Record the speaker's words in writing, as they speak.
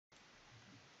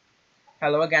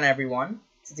Hello again, everyone.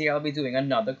 Today I'll be doing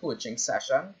another coaching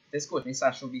session. This coaching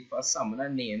session will be for a summoner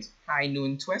named High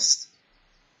Noon Twist.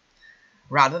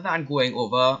 Rather than going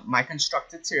over my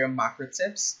constructed theorem macro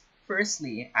tips,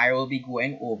 firstly, I will be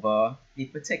going over the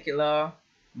particular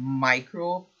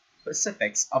micro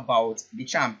specifics about the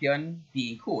champion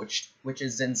being coached, which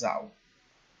is Xin Zhao.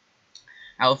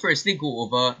 I will firstly go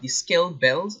over the skill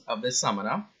build of the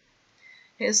summoner.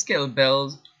 His skill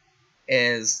build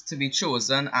is to be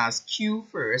chosen as Q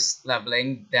first,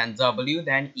 leveling, then W,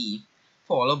 then E,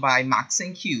 followed by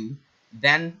maxing Q,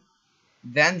 then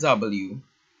W,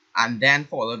 and then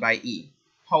followed by E.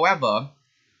 However,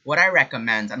 what I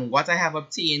recommend and what I have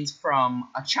obtained from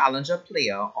a challenger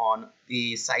player on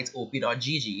the site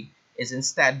op.gg is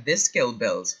instead this skill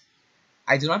build.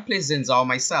 I do not play Xin Zhao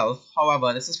myself,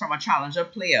 however, this is from a challenger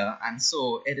player, and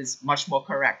so it is much more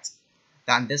correct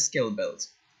than this skill build.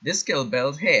 This skill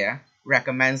build here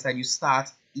recommends that you start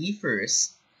E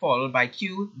first, followed by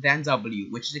Q, then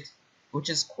W, which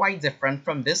is quite different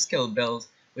from this skill build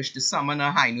which the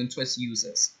summoner High Noon Twist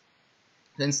uses.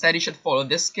 So instead, you should follow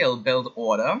this skill build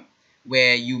order,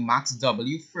 where you max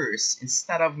W first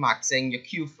instead of maxing your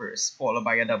Q first, followed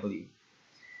by your W.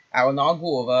 I will now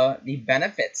go over the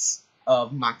benefits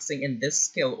of maxing in this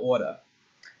skill order.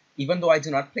 Even though I do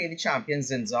not play the champion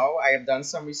Xin Zhao, I have done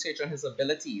some research on his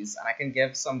abilities, and I can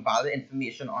give some valid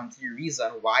information on the reason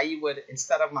why you would,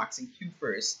 instead of maxing Q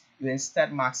first, you would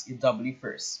instead max your W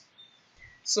first.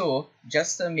 So,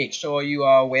 just to make sure you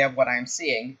are aware of what I'm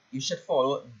saying, you should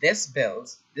follow this build,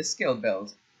 this skill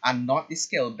build, and not the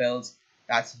skill build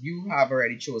that you have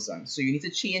already chosen. So you need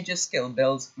to change your skill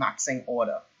build maxing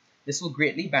order. This will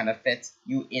greatly benefit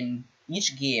you in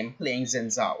each game playing Xin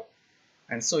Zhao.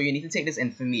 And so you need to take this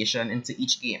information into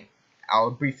each game.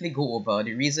 I'll briefly go over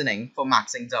the reasoning for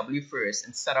maxing W first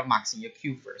instead of maxing your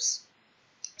Q first.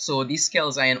 So these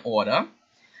skills are in order.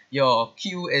 Your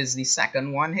Q is the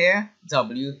second one here,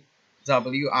 W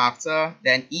after,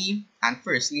 then E, and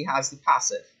firstly has the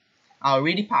passive. I'll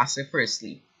read the passive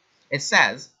firstly. It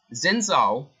says, Xin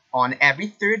Zhao on every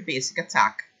third basic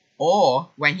attack, or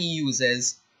when he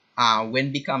uses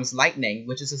Wind Becomes Lightning,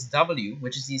 which is his W,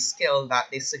 which is the skill that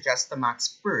they suggest to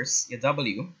max first, your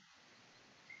W.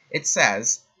 It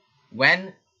says,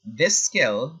 when this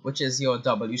skill, which is your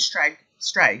W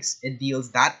strikes, it deals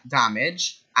that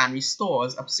damage and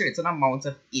restores a certain amount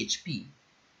of HP.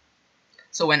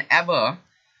 So whenever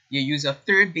you use a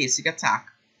third basic attack,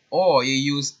 or you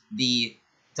use the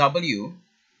W,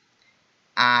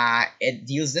 it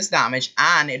deals this damage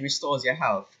and it restores your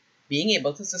health. Being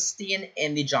able to sustain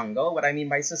in the jungle, what I mean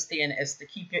by sustain is to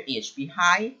keep your HP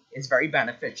high, is very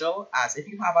beneficial, as if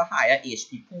you have a higher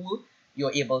HP pool,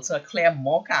 you're able to clear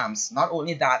more camps. Not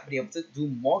only that, but you're able to do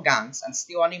more ganks and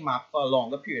stay on the map for a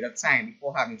longer period of time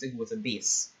before having to go to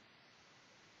base.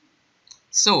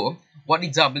 So, what the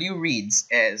W reads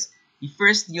is, the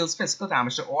first deals physical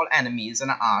damage to all enemies in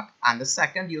an arc, and the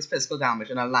second deals physical damage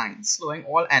in a line, slowing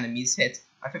all enemies hit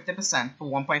by 50% for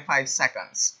 1.5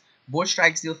 seconds. Both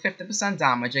strikes deal 50%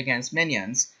 damage against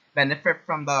minions, benefit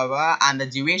from blah blah, and the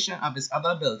duration of his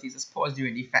other abilities is paused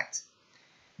during the effect.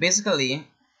 Basically,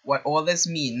 what all this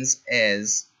means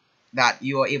is that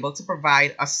you are able to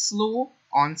provide a slow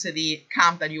onto the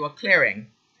camp that you are clearing.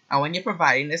 And when you're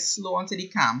providing this slow onto the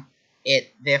camp,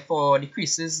 it therefore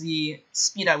decreases the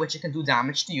speed at which it can do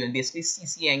damage to you and basically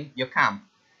CCing your camp.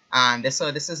 And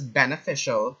so this is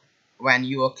beneficial when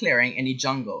you are clearing in the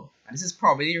jungle. And this is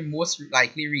probably the most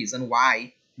likely reason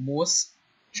why most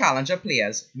challenger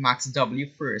players max W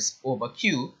first over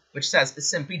Q, which says it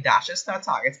simply dashes to a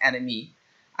target enemy,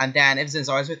 and then if Xin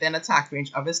Zhao is within attack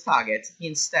range of his target, he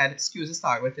instead skews his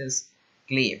target with his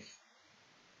glaive.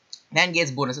 Then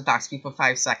gets bonus attack speed for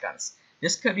 5 seconds.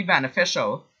 This could be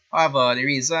beneficial, however, the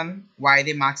reason why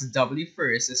they max W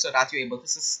first is so that you're able to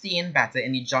sustain better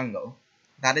in the jungle.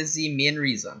 That is the main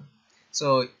reason.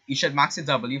 So you should max your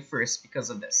W first because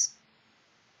of this.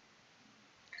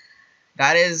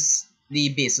 That is the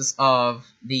basis of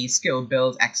the skill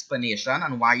build explanation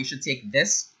and why you should take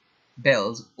this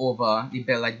build over the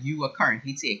build that you are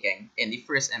currently taking in the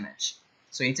first image.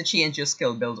 So you need to change your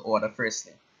skill build order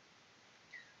firstly.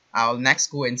 I'll next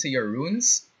go into your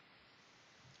runes.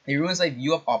 The runes that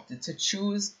you have opted to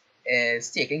choose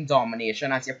is taking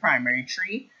Domination as your primary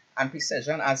tree and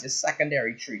Precision as your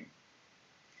secondary tree.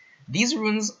 These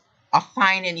runes are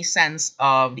fine in the sense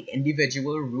of the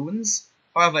individual runes.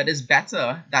 However, it is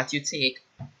better that you take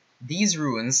these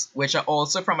runes, which are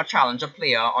also from a challenger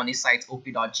player on the site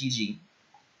op.gg,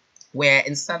 where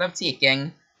instead of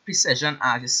taking Precision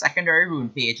as your secondary rune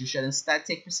page, you should instead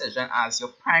take Precision as your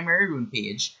primary rune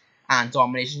page and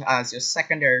Domination as your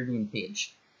secondary rune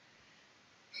page.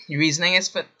 The reasoning is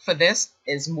for this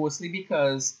is mostly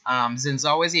because Xin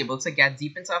Zhao is able to get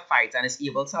deep into a fight and is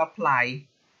able to apply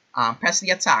press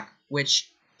the attack, which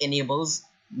enables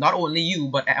not only you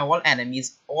but all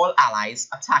enemies, all allies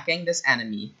attacking this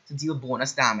enemy to deal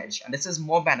bonus damage. And this is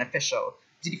more beneficial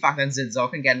due to the fact that Xin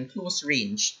Zhao can get in close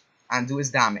range and do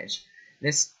his damage.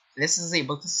 This is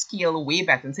able to scale way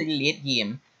better into the late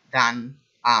game than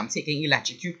taking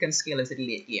Electrocute can scale into the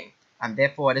late game. And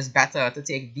therefore it is better to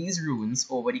take these runes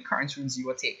over the current runes you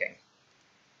are taking.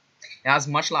 It has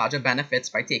much larger benefits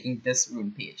by taking this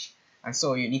rune page. And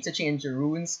so you need to change your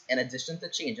runes in addition to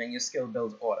changing your skill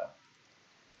build order.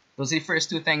 Those are the first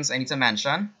two things I need to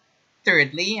mention.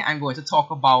 Thirdly, I'm going to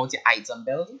talk about the item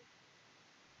build.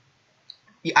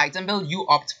 The item build you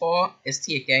opt for is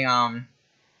taking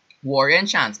Warrior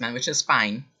Enchantment, which is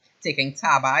fine, taking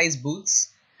Tabai's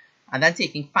Boots, and then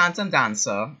taking Phantom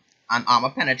Dancer, an armor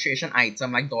penetration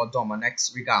item like Lord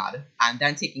Dominic's Regard, and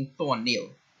then taking Thorn Nail.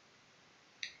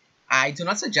 I do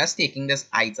not suggest taking this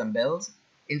item build.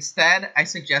 Instead, I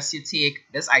suggest you take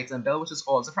this item build, which is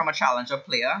also from a challenger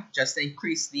player, just to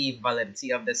increase the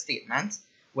validity of this statement,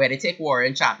 where they take Warrior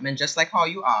Enchantment just like how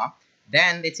you are,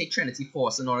 then they take Trinity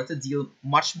Force in order to deal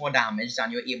much more damage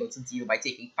than you're able to deal by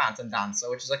taking Phantom Dancer,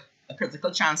 which is a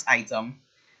critical chance item,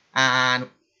 and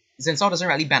Xin Zhao doesn't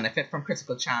really benefit from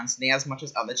critical chance near as much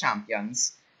as other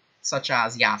champions, such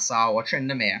as Yasuo or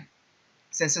Tryndamere,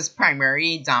 since his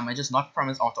primary damage is not from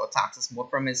his auto attacks, it's more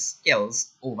from his skills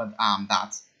over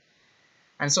that.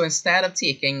 And so instead of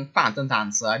taking Phantom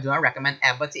Dancer, I do not recommend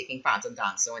ever taking Phantom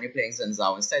Dancer when you're playing Xin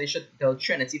Zhao. Instead, you should build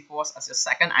Trinity Force as your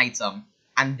second item,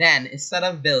 and then instead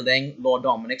of building Lord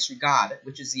Dominic's Regard,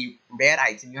 which is the rare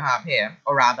item you have here,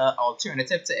 or rather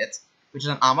alternative to it, which is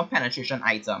an armor penetration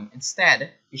item.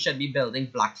 Instead, you should be building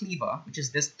Black Cleaver, which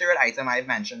is this third item I've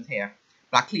mentioned here.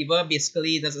 Black Cleaver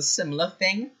basically does a similar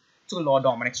thing to Lord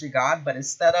Dominic's Regard, but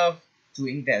instead of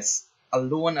doing this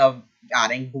alone of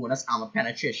adding bonus armor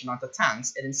penetration onto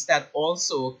tanks, it instead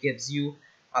also gives you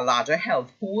a larger health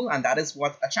pool, and that is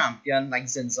what a champion like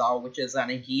Xin Zhao, which is an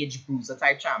engaged bruiser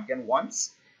type champion,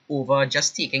 wants over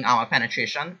just taking armor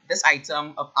penetration. This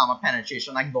item of armor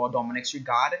penetration, like Lord Dominic's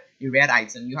Regard, the red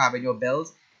item you have in your build,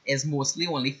 is mostly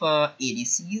only for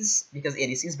ADCs, because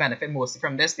ADCs benefit mostly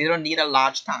from this. They don't need a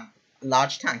large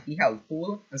tanky health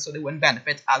pool, and so they wouldn't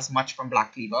benefit as much from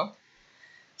Black Cleaver.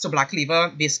 So Black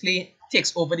Cleaver basically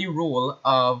takes over the role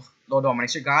of Lord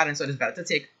Dominic's Regard, and so it is better to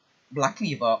take Black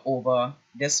Cleaver over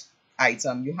this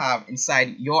item you have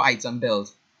inside your item build.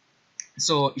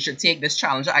 So you should take this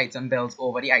challenger item build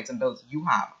over the item build you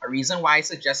have. A reason why I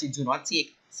suggest you do not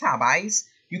take Tabais.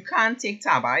 You can take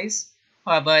Tabais,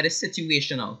 however it is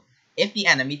situational. If the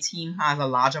enemy team has a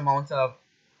large amount of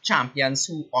champions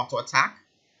who auto attack,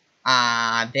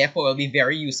 therefore it will be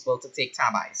very useful to take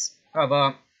Tabais.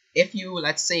 However, if you,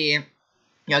 let's say,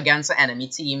 you're against an enemy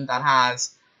team that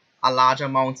has a large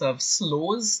amount of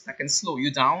slows that can slow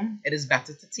you down, it is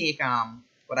better to take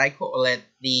what I call it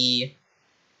the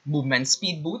movement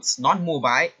speed boots, not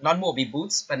Mobi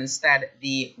boots, but instead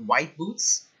the white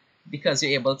boots, because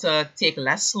you're able to take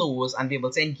less slows and be able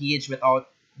to engage without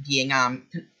being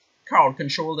crowd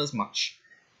controlled as much.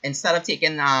 Instead of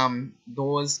taking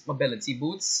those mobility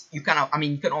boots, you can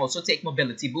also take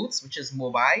mobility boots, which is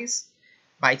Mobi's.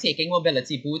 By taking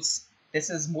mobility boots,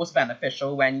 this is most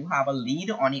beneficial when you have a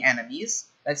lead on the enemies.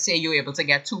 Let's say you're able to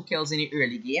get 2 kills in the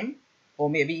early game, or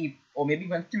maybe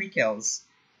even 3 kills.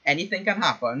 Anything can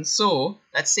happen. So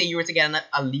let's say you were to get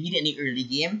a lead in the early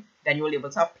game, then you will be able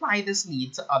to apply this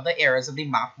lead to other areas of the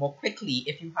map more quickly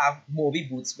if you have Mobi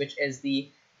boots, which is the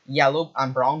yellow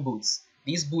and brown boots.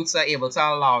 These boots are able to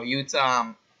allow you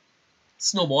to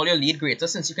snowball your lead greater,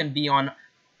 since you can be on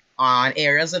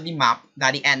areas of the map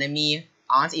that the enemy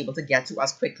aren't able to get to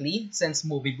as quickly, since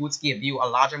Mobi boots give you a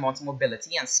large amount of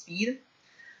mobility and speed.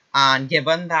 And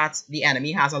given that the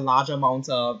enemy has a large amount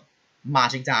of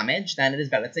magic damage, then it is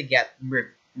better to get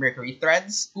Mercury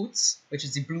Threads boots, which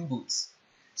is the blue boots.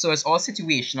 So it's all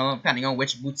situational depending on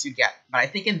which boots you get. But I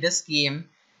think in this game,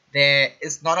 there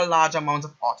is not a large amount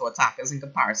of auto attackers in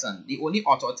comparison. The only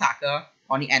auto attacker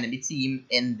on the enemy team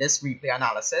in this replay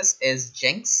analysis is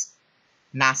Jinx.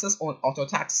 Nasus auto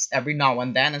attacks every now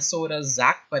and then, and so does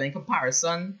Zac, but in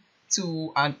comparison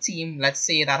to a team, let's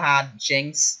say, that had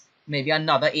Jinx, maybe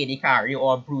another AD carry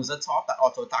or a bruiser top that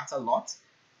auto attacks a lot,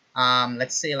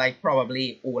 let's say like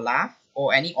probably Olaf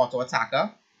or any auto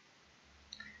attacker,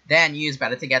 then it's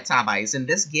better to get Tabais. In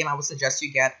this game, I would suggest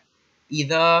you get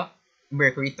either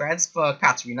Mercury Threads for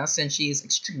Katarina, since she's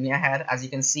extremely ahead, as you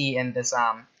can see in this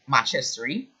match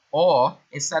history. Or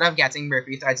instead of getting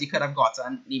Mercury Threads, you could have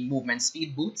gotten the movement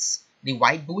speed boots, the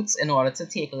white boots, in order to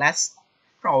take less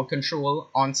crowd control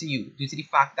onto you due to the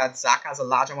fact that Zac has a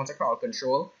large amount of crowd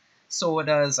control. So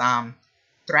does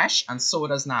Thresh, and so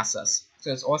does Nasus.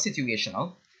 So it's all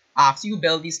situational. After you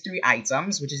build these 3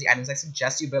 items, which is the items I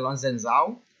suggest you build on Xin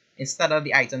Zhao, instead of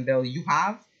the item build you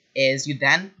have, is you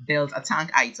then build a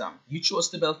tank item. You chose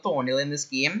to build Thornhill in this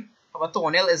game. However,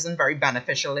 Thornhill isn't very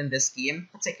beneficial in this game,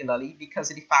 particularly because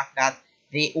of the fact that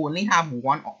they only have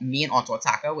one main auto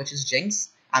attacker, which is Jinx,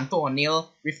 and Thornhill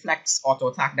reflects auto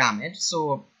attack damage,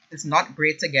 so it's not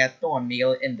great to get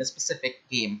Thornhill in this specific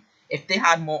game. If they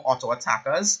had more auto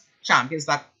attackers, champions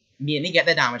that mainly get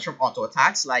the damage from auto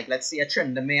attacks, like let's say a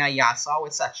Tryndamere, Yasuo,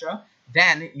 etc.,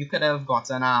 then you could have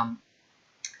gotten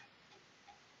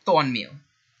Thornmail.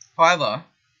 However,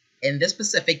 in this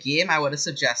specific game, I would have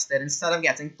suggested instead of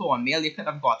getting Thornmail, you could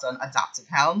have gotten Adaptive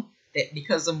Helm,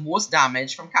 because the most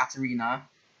damage from Katarina,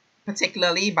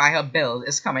 particularly by her build,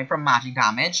 is coming from magic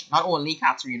damage. Not only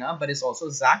Katarina, but it's also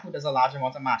Zac, who does a large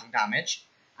amount of magic damage.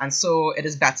 And so it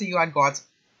is better you had got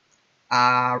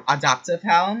Adaptive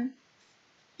Helm,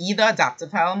 either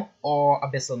Adaptive Helm or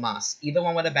Abyssal Mask. Either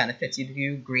one would have benefited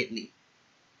you greatly.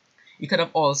 You could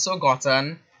have also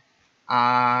gotten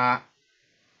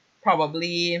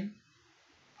probably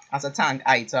as a tank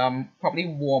item, probably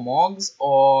Warmogs,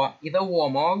 or either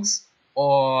Warmogs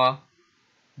or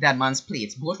Deadman's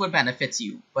Plate. Both would benefit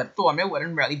you, but Thornmail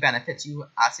wouldn't really benefit you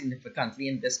as significantly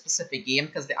in this specific game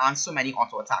because there aren't so many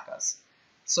auto attackers.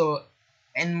 So,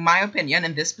 in my opinion,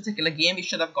 in this particular game, you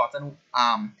should have gotten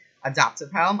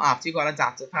Adaptive Helm. After you got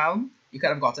Adaptive Helm, you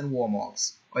could have gotten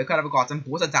Warmogs, or you could have gotten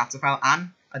both Adaptive Helm and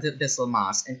Abyssal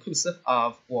Mask, inclusive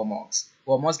of Warmogs.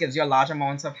 Warmogs gives you a large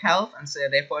amount of health, and so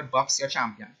therefore it buffs your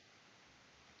champion.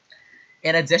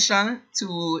 In addition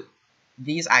to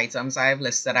these items I have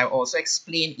listed, I also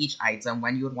explain each item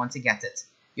when you would want to get it.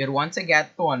 You'd want to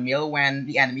get Thornmail when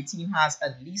the enemy team has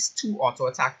at least 2 auto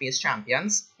attack based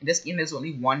champions. In this game, there's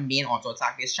only one main auto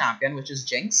attack based champion, which is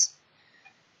Jinx.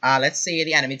 Let's say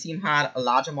the enemy team had a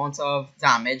large amount of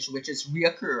damage, which is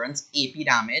reoccurrent AP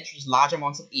damage, which is large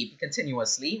amounts of AP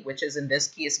continuously, which is in this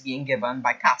case being given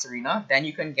by Katarina. Then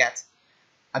you can get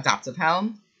Adaptive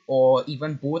Helm, or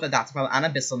even both Adaptive Helm and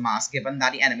Abyssal Mask, given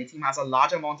that the enemy team has a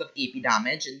large amount of AP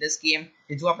damage. In this game,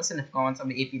 they do have a significant amount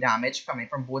of AP damage coming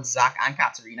from both Zac and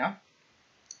Katarina.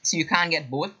 So you can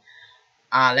get both.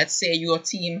 Let's say your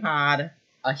team had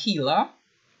a healer,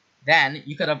 then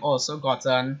you could have also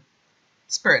gotten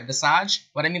Spirit Visage.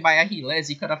 What I mean by a healer is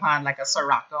you could have had like a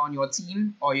Soraka on your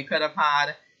team, or you could have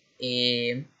had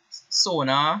a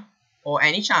Sona, or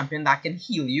any champion that can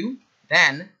heal you.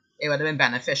 Then it would have been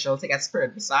beneficial to get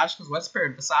Spirit Visage, because what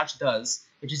Spirit Visage does,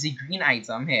 which is the green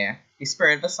item here, the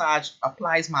Spirit Visage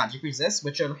applies magic resist,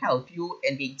 which will help you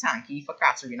in being tanky for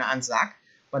Katarina and Zac.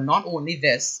 But not only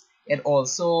this, it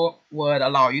also would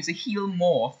allow you to heal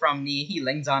more from the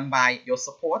healing done by your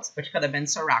support, which could have been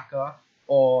Soraka,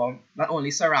 or not only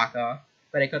Soraka,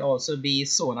 but it could also be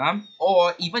Sona,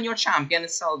 or even your champion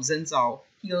itself, Xin Zhao,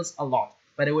 heals a lot,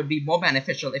 but it would be more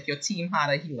beneficial if your team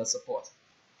had a healer support.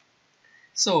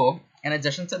 So, in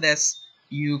addition to this,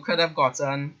 you could have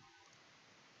gotten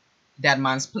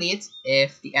Deadman's Plate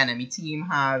if the enemy team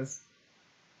has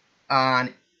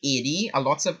an AD,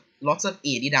 lots of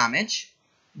AD damage.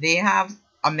 They have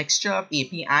a mixture of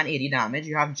AP and AD damage.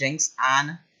 You have Jinx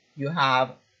and you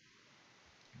have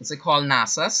what's it called,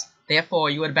 Nasus. Therefore,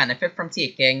 you would benefit from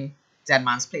taking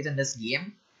Deadman's Plate in this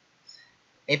game.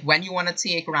 If when you want to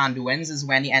take Randuin's is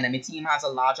when the enemy team has a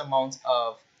large amount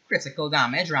of critical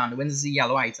damage. Randuin's is the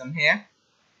yellow item here.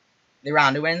 The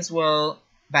Randuin's will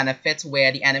benefit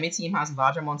where the enemy team has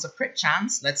large amounts of crit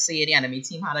chance. Let's say the enemy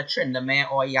team had a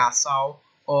Tryndamere or Yasuo,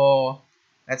 or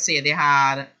let's say they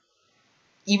had,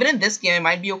 even in this game, it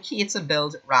might be okay to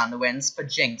build Randuin's for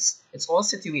Jinx. It's all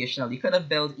situational. You could have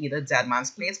built either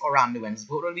Deadman's Plate or Randuin's.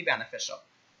 Both will be beneficial.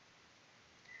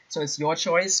 So it's your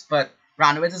choice, but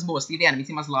Randuin's is mostly the enemy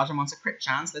team has large amounts of crit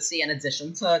chance. Let's say in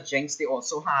addition to Jinx, they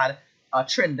also had a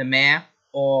Tryndamere,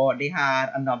 or they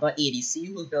had another ADC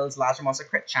who builds large amounts of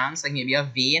crit chance, like maybe a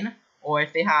Vayne, or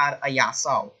if they had a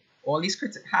Yasuo. All these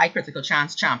high critical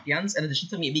chance champions, in addition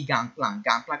to maybe Gangplank.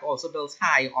 Gangplank also builds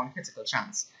high on critical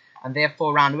chance, and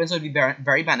therefore Randuin's would be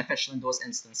very beneficial in those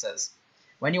instances.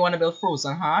 When you want to build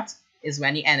Frozen Heart is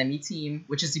when the enemy team,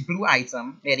 which is the blue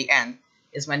item near the end,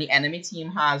 is when the enemy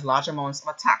team has large amounts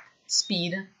of attack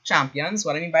speed champions.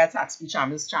 What I mean by attack speed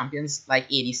champions like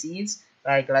ADCs,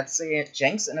 like let's say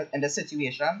Jinx in this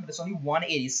situation, but there's only one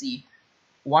ADC,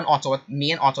 one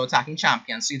main auto attacking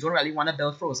champion, so you don't really want to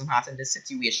build Frozen Heart in this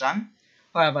situation.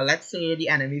 However, let's say the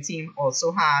enemy team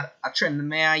also had a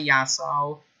Tryndamere,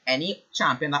 Yasuo, any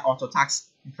champion that auto attacks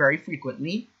very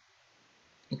frequently.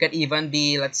 It could even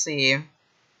be, let's say,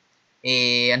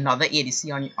 another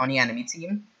ADC on the enemy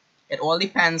team. It all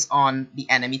depends on the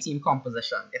enemy team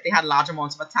composition. If they had large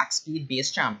amounts of attack speed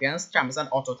based champions that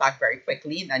auto attack very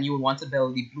quickly, then you would want to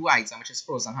build the blue item, which is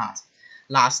Frozen Heart.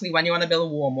 Lastly, when you want to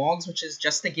build Warmogs, which is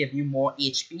just to give you more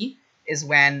HP, is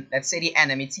when, let's say, the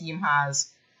enemy team has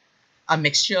a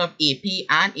mixture of AP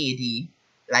and AD,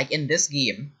 like in this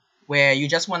game, where you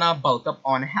just want to bulk up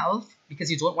on health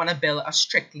because you don't want to build a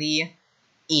strictly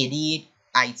AD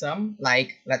item,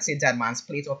 like let's say Dead Man's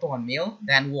Plate or Thornmail,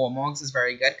 then Warmogs is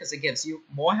very good because it gives you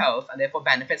more health and therefore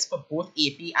benefits for both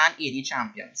AP and AD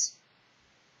champions.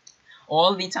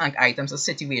 All the tank items are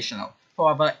situational.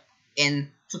 However, in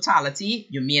totality,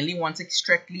 you mainly want to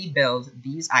strictly build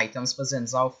these items for Xin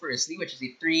Zhao firstly, which is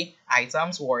the 3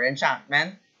 items, Warrior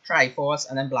Enchantment, Triforce,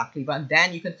 and then Black Cleaver, and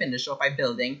then you can finish off by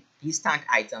building these tank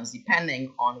items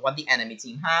depending on what the enemy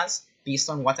team has based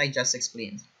on what I just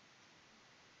explained.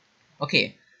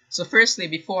 Okay, so firstly,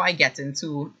 before I get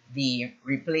into the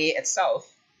replay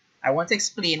itself, I want to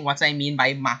explain what I mean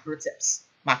by macro tips.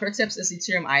 Macro tips is the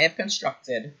term I have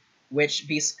constructed, which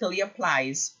basically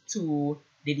applies to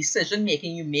the decision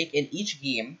making you make in each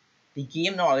game, the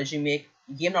game knowledge you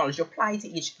apply to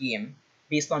each game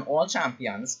based on all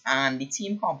champions, and the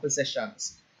team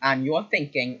compositions, and your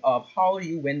thinking of how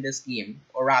you win this game,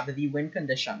 or rather the win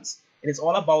conditions. It is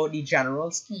all about the general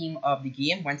scheme of the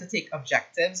game, when to take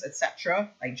objectives,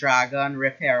 etc., like Dragon,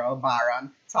 Repair,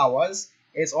 Baron, Towers.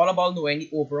 It is all about knowing the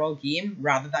overall game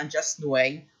rather than just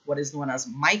knowing what is known as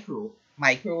micro.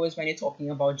 Micro is when you're talking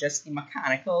about just the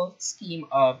mechanical scheme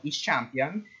of each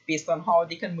champion based on how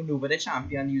they can maneuver the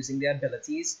champion using their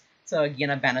abilities to gain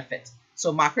a benefit.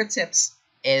 So macro tips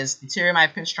is the term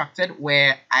I've constructed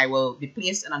where I will be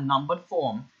placed in a numbered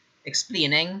form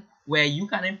explaining where you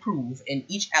can improve in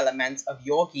each element of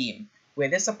your game, where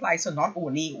this applies to not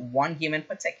only one game in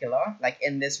particular, like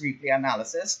in this replay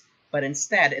analysis, but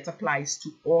instead it applies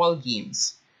to all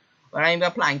games. What I'm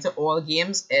applying to all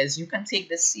games is you can take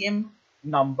the same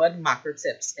numbered macro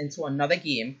tips into another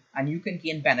game and you can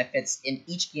gain benefits in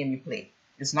each game you play.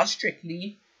 It's not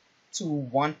strictly to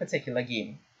one particular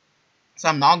game. So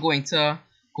I'm now going to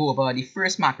go over the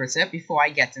first macro tip before I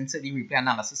get into the replay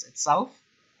analysis itself.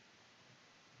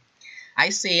 I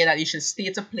say that you should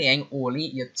stay to playing only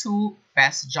your 2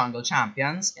 best jungle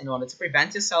champions in order to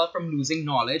prevent yourself from losing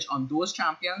knowledge on those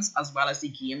champions as well as the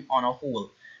game on a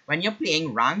whole. When you're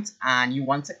playing ranked and you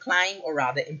want to climb or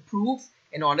rather improve,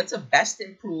 in order to best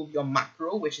improve your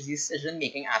macro, which is the decision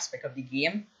making aspect of the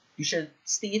game, you should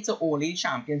stay to only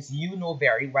champions you know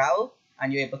very well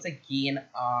and you're able to gain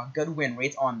a good win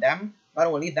rate on them. Not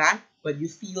only that, but you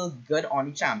feel good on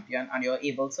the champion and you're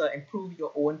able to improve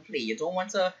your own play. You don't want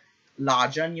to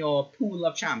largen your pool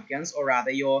of champions or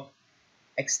rather your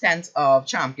extent of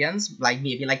champions, like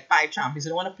maybe like 5 champions.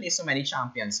 You don't want to play so many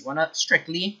champions. You want to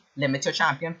strictly limit your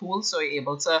champion pool so you're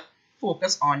able to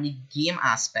focus on the game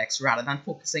aspects rather than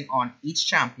focusing on each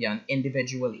champion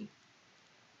individually.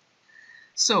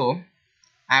 So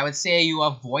I would say you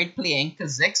avoid playing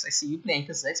Kha'Zix. I see you playing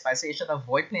Kha'Zix, but I say you should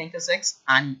avoid playing Kha'Zix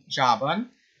and Jarvan.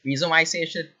 Reason why I say you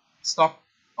should stop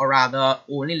or rather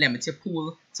only limit your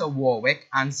pool to Warwick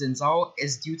and Xin Zhao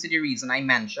is due to the reason I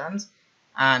mentioned,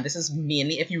 and this is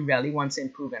mainly if you really want to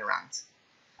improve in ranked.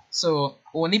 So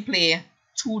only play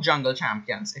 2 jungle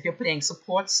champions. If you're playing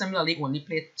support, similarly only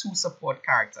play 2 support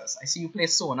characters. I see you play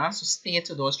Sona, so stay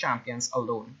to those champions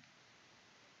alone.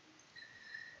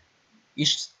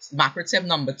 Macro tip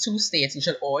number 2 states you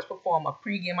should always perform a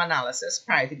pre-game analysis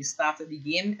prior to the start of the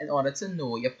game in order to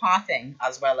know your pathing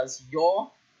as well as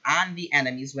your and the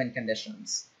enemy's win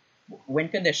conditions. Win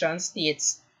conditions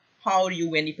states how you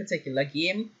win a particular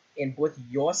game in both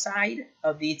your side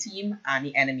of the team and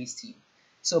the enemy's team.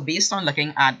 So based on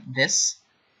looking at this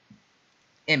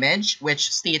image,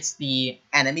 which states the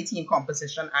enemy team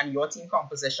composition and your team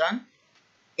composition,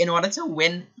 in order to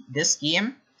win this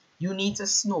game, you need to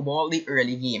snowball the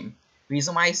early game.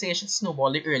 Reason why I say you should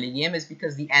snowball the early game is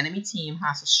because the enemy team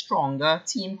has a stronger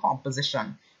team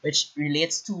composition, which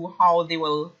relates to how they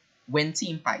will win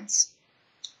team fights.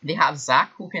 They have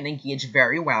Zac, who can engage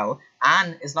very well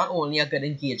and is not only a good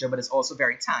engager but is also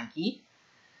very tanky.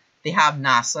 They have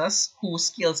Nasus, who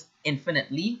scales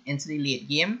infinitely into the late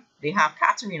game. They have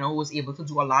Katarina, who is able to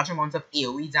do a large amount of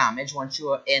AoE damage once you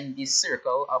are in the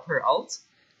circle of her ult.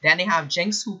 Then they have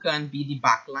Jinx, who can be the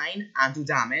backline and do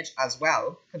damage as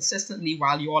well consistently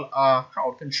while you all are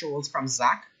crowd controls from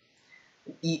Zac.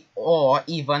 Or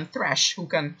even Thresh, who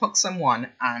can hook someone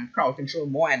and crowd control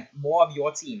more of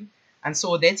your team. And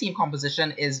so their team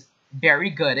composition is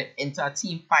very good into a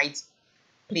team fight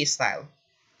playstyle,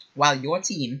 while your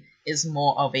team is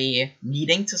more of a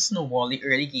needing to snowball the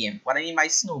early game. What I mean by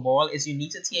snowball is you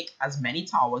need to take as many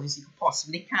towers as you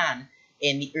possibly can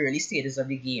in the early stages of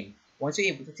the game. Once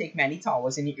you're able to take many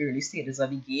towers in the early stages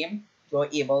of the game, you're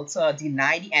able to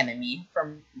deny the enemy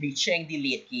from reaching the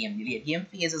late game. The late game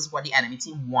phase is what the enemy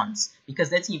team wants. Because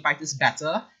their team fight is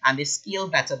better and they scale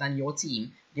better than your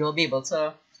team, they will be able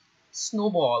to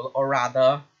snowball, or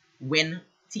rather win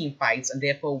team fights, and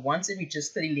therefore once it reaches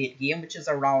to the late game, which is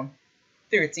around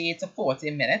 30 to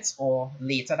 40 minutes or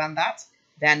later than that,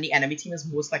 then the enemy team is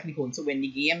most likely going to win the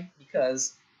game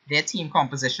because their team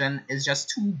composition is just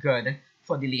too good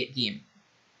for the late game.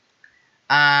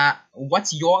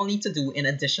 What you all need to do in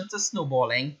addition to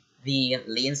snowballing the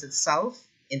lanes itself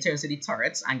in terms of the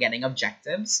turrets and getting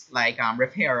objectives like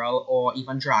Rift Herald or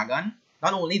even Dragon,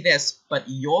 not only this, but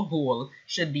your goal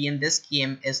should be in this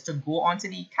game is to go onto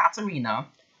the Katarina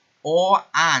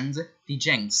and the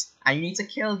Jinx, and you need to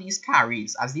kill these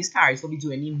carries, as these carries will be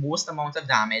doing the most amount of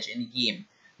damage in the game.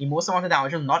 The most amount of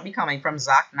damage will not be coming from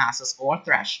Zac, Nasus, or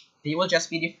Thresh. They will just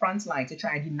be the front line to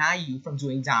try and deny you from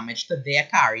doing damage to their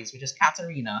carries, which is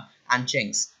Katarina and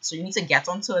Jinx. So you need to get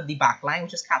onto the back line,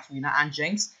 which is Katarina and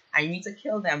Jinx, and you need to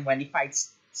kill them when the fight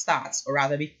starts, or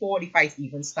rather before the fight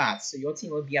even starts. So your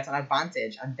team will be at an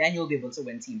advantage, and then you'll be able to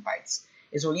win team fights.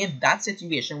 It's only in that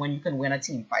situation when you can win a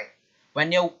team fight.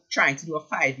 When you're trying to do a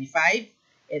 5v5,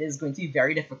 it is going to be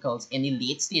very difficult in the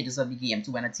late stages of the game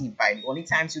to win a team fight. The only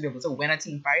times you'll be able to win a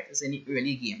team fight is in the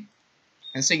early game.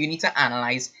 And so you need to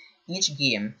analyze each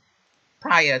game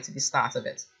prior to the start of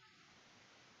it.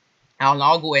 I'll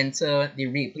now go into the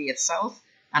replay itself,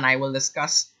 and I will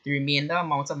discuss the remainder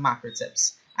amount of macro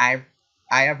tips. I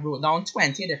have wrote down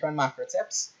 20 different macro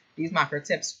tips. These macro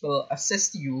tips will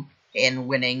assist you in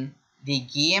winning the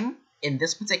game in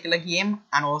this particular game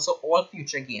and also all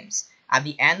future games. At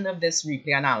the end of this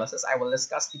replay analysis, I will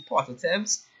discuss the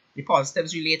positives. The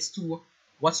positives relates to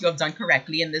what you have done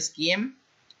correctly in this game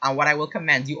and what I will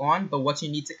commend you on, but what you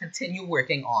need to continue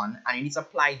working on, and you need to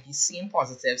apply these same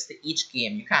positives to each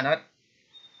game. You cannot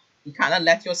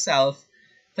let yourself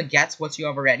forget what you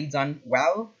have already done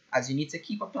well, as you need to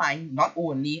keep applying not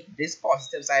only these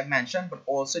positives I've mentioned, but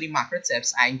also the macro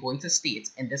tips I'm going to state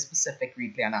in this specific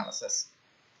replay analysis.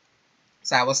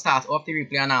 So I will start off the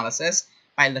replay analysis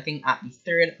by looking at the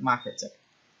third macro tip.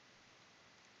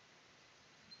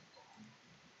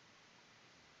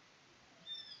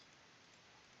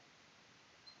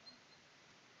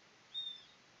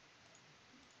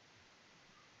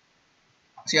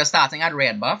 So you're starting at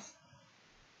red buff.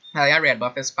 Now your red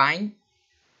buff is fine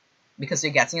because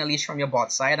you're getting a leash from your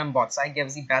bot side, and bot side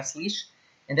gives the best leash.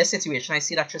 In this situation, I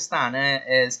see that Tristana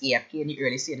is AFK in the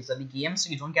early stages of the game, so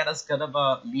you don't get as good of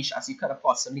a leash as you could have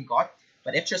possibly got.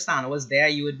 But if Tristana was there,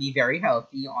 you would be very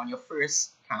healthy on your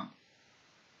first camp.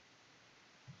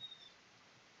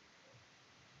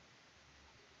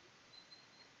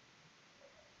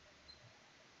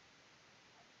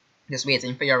 Just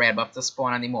waiting for your red buff to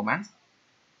spawn at the moment.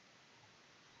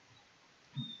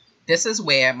 This is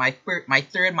where my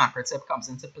third macro tip comes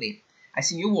into play. I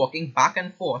see you walking back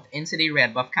and forth into the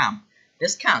red buff camp.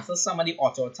 This cancels some of the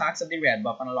auto attacks of the red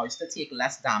buff and allows you to take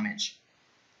less damage.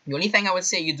 The only thing I would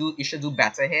say you should do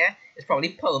better here is probably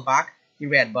pull back the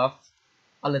red buff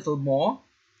a little more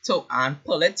and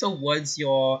pull it towards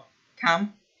your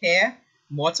camp here,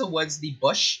 more towards the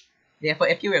bush. Therefore,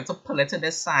 if you're able to pull it to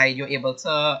this side, you're able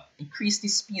to increase the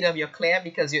speed of your clear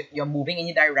because you're moving in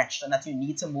the direction that you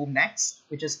need to move next,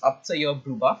 which is up to your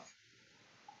blue buff.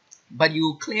 But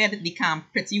you cleared the camp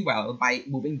pretty well by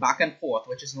moving back and forth,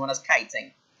 which is known as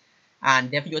kiting. And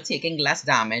therefore, you're taking less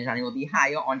damage and you will be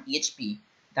higher on HP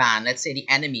than, let's say, the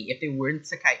enemy if they weren't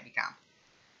to kite the camp.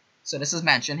 So this is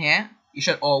mentioned here. You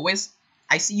should always...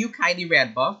 I see you kite the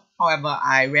red buff. However,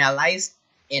 I realized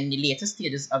in the later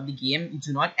stages of the game, you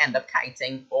do not end up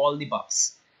kiting all the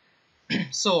buffs.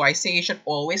 So I say you should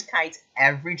always kite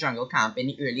every jungle camp in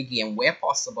the early game where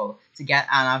possible to get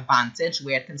an advantage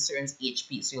where it concerns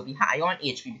HP. So you'll be high on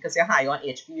HP. Because you're high on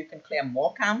HP, you can clear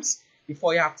more camps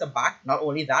before you have to back. Not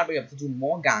only that, but you have to do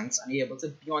more ganks and you're able to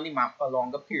be on the map for a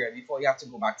longer period before you have to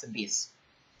go back to base.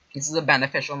 This is a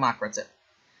beneficial macro tip.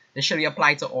 This should be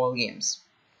applied to all games.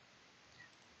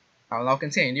 I will now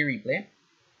continue the replay.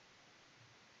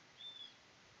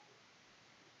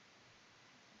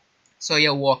 So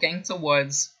you're walking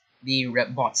towards the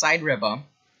bot side river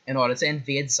in order to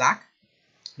invade Zac.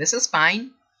 This is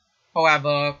fine.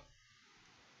 However,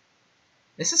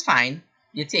 this is fine.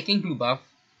 You're taking blue buff,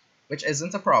 which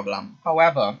isn't a problem.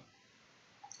 However,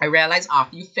 I realized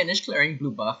after you finish clearing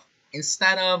blue buff,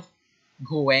 instead of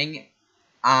going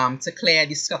to clear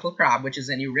the Scuttle Crab, which is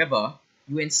in the river,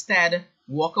 you instead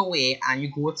walk away and you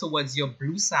go towards your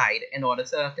blue side in order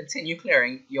to continue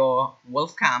clearing your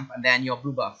wolf camp and then your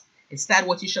blue buff. Instead,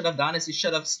 what you should have done is you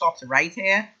should have stopped right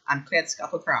here and cleared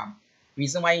Scuttle Crab.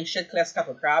 Reason why you should clear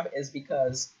Scuttle Crab is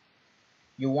because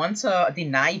you want to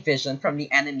deny vision from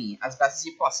the enemy as best as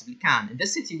you possibly can. In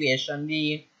this situation,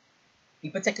 the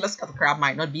particular Scuttle Crab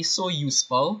might not be so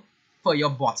useful for your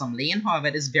bottom lane. However,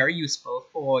 it is very useful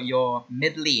for your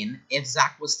mid lane. If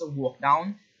Zac was to walk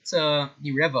down to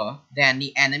the river, then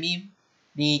the enemy,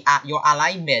 your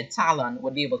ally mid, Talon,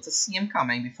 would be able to see him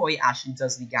coming before he actually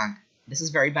does the gank. This is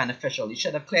very beneficial. You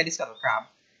should have cleared the Scuttle Crab.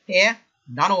 Here,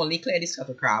 not only cleared the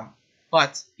Scuttle Crab,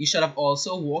 but you should have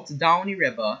also walked down the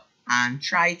river and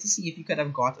tried to see if you could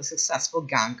have got a successful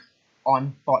gank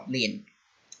on bot lane.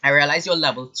 I realize you're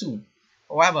level 2.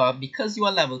 However, because you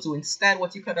are level 2, instead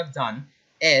what you could have done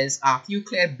is after you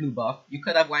cleared blue buff, you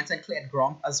could have went and cleared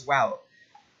Gromp as well.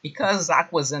 Because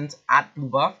Zac wasn't at blue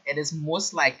buff, it is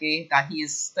most likely that he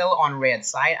is still on red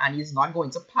side and he's not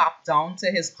going to pop down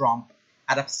to his Gromp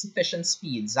at a sufficient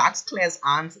speed. Zac's clears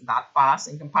aren't that fast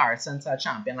in comparison to a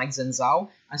champion like Xin Zhao,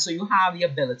 and so you have the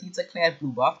ability to clear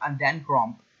blue buff and then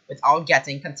Gromp without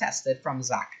getting contested from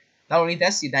Zac. Not only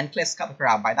this, you then clear Scuttle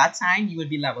Crab. By that time, you would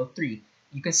be level 3.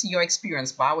 You can see your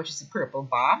experience bar, which is the purple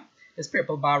bar. This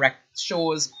purple bar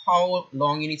shows how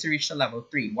long you need to reach to level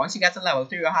 3. Once you get to level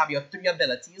 3, you'll have your 3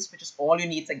 abilities, which is all you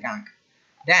need to gank.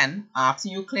 Then, after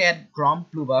you cleared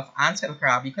Gromp, Blue Buff, and Scuttle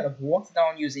Crab, you could have walked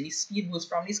down using the speed boost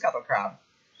from the Scuttle Crab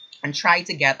and tried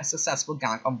to get a successful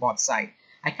gank on bot side.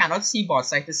 I cannot see bot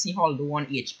side to see how low on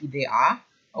HP they are.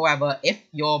 However, if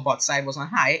your bot side was on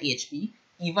higher HP,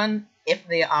 even if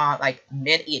they are like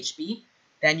mid HP,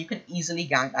 then you can easily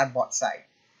gank that bot side.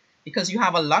 Because you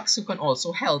have a Lux who can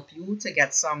also help you to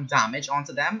get some damage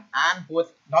onto them and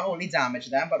both not only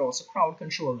damage them but also crowd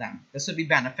control them. This would be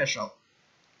beneficial.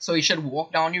 So you should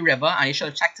walk down the river and you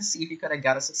should check to see if you could have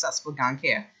got a successful gank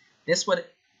here. This would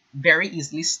very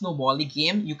easily snowball the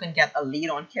game. You can get a lead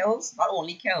on kills. Not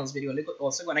only kills, but you're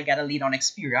also going to get a lead on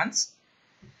experience.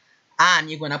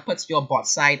 And you're going to put your bot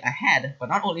side ahead. But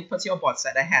not only put your bot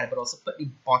side ahead, but also put the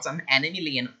bottom enemy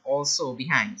lane also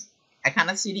behind. I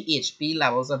cannot see the HP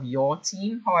levels of your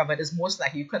team. However, it is most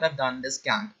likely you could have done this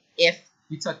gank if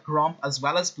you took Gromp as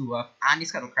well as Blue Buff and the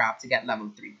Scuttle Crab to get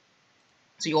level 3.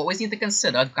 So you always need to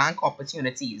consider gank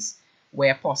opportunities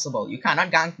where possible. You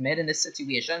cannot gank mid in this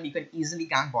situation. You can easily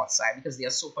gank bot side because they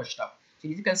are so pushed up. So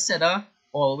you need to consider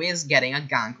always getting a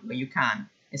gank where you can,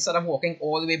 instead of walking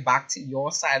all the way back to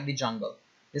your side of the jungle.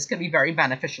 This can be very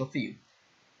beneficial for you.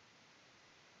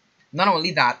 Not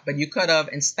only that, but you could have,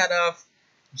 instead of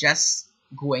just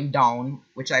going down,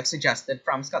 which I've suggested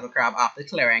from Scuttle Crab after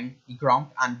clearing the Gromp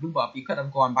and Blue Buff, you could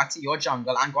have gone back to your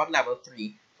jungle and got level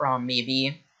 3 from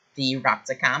maybe the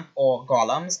Raptor Camp or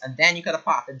Golems, and then you could have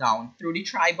parted down through the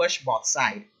Tribush bot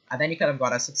side, and then you could have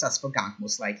got a successful gank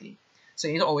most likely. So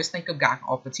you need to always think of gank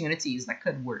opportunities that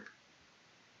could work.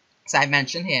 So I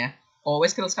mentioned here,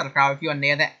 always kill Scuttle Crab if you are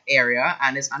near the area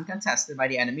and is uncontested by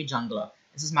the enemy jungler.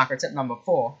 This is macro tip number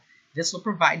 4. This will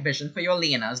provide vision for your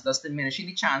laners, thus diminishing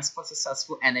the chance for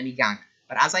successful enemy gank.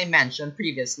 But as I mentioned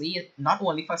previously, not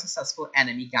only for successful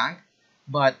enemy gank,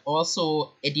 but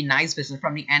also it denies vision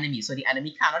from the enemy. So the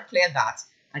enemy cannot clear that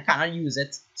and cannot use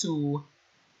it to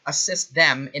assist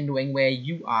them in knowing where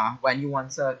you are when you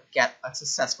want to get a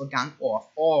successful gank off,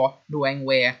 or knowing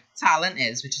where Talon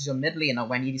is, which is your mid laner,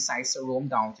 when he decides to roam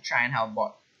down to try and help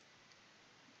bot.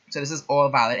 So this is all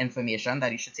valid information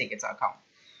that you should take into account.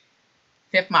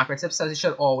 Fifth macro tip says you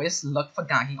should always look for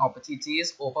ganking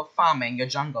opportunities over farming your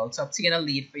jungle to obtain a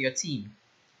lead for your team.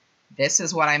 This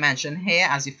is what I mentioned here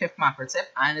as your 5th macro tip,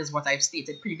 and is what I've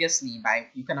stated previously by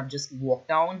you can have just walked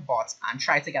down bot and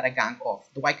try to get a gank off.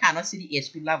 Though I cannot see the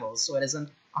HP levels, so it isn't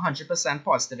 100%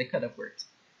 positive it could have worked.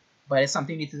 But it's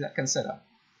something you need to consider.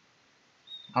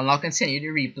 I'll now continue the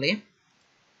replay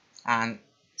and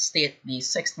state the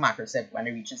 6th macro tip when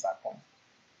it reaches that point.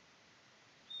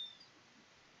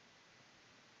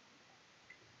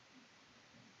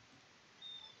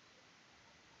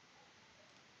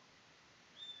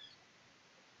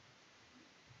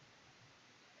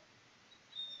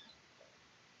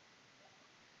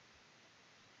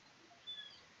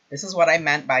 This is what I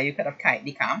meant by you could have kited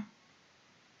the camp.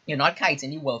 You're not kiting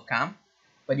the wolf camp,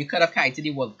 but you could have kited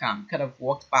the wolf camp. You could have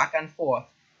walked back and forth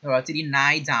in order to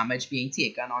deny damage being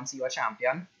taken onto your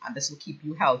champion, and this will keep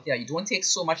you healthier. You don't take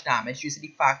so much damage due to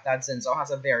the fact that Xin Zhao has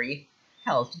a very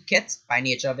healthy kit by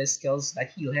nature of his skills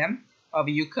that heal him. However,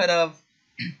 you could have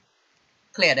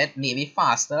cleared it maybe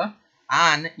faster,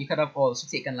 and you could have also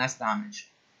taken less damage.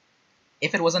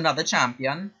 If it was another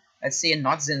champion, let's say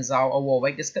not Xin Zhao or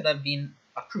Warwick, this could have been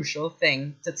a crucial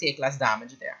thing to take less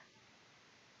damage there.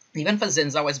 Even for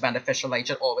Zinzao, it's beneficial that you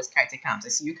should always kite your camps. I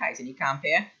see you kiting your camp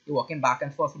here, you're walking back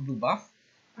and forth with blue buff.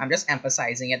 I'm just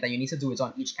emphasizing it that you need to do it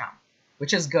on each camp,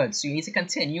 which is good. So you need to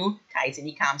continue kiting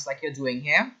your camps like you're doing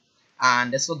here,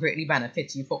 and this will greatly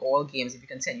benefit you for all games if you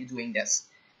continue doing this.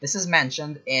 This is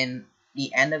mentioned in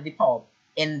the end of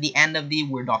the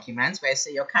Word document, where I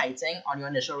say your kiting on your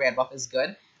initial red buff is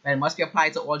good, but it must be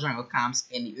applied to all jungle camps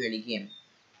in the early game.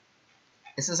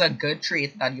 This is a good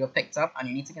trait that you have picked up, and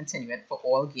you need to continue it for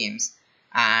all games,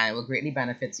 and it will greatly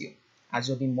benefit you, as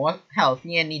you'll be more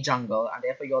healthy in the jungle, and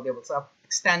therefore you'll be able to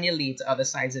extend your lead to other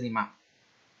sides of the map.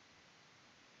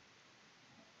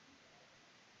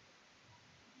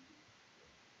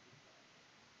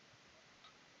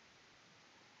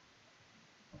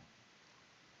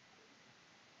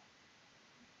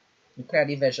 You clear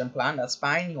the vision plan, that's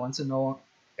fine. You want to know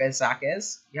where Zac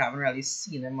is. You haven't really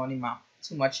seen him on the map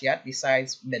too much yet,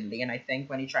 besides mid lane, I think,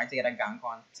 when he tried to get a gank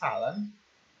on Talon.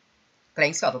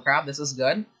 Playing Scuttle Crab, this is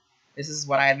good. This is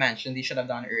what I had mentioned he should have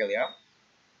done earlier.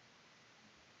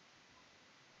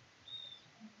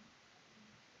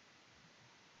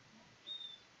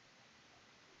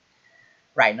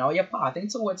 Right, now you're pathing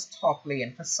towards top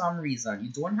lane for some reason. You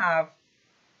don't have...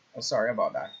 Oh, sorry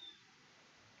about that.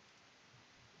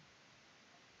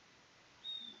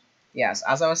 Yes,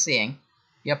 as I was saying,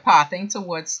 you're pathing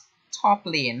towards top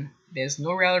lane. There's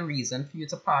no real reason for you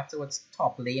to path towards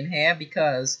top lane here,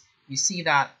 because you see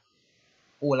that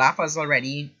Olaf has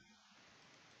already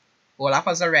went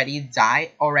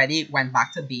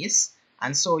back to base,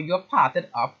 and so you're pathed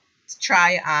up to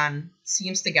try and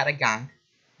seems to get a gank,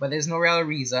 but there's no real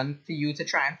reason for you to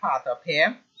try and path up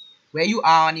here. Where you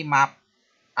are on the map,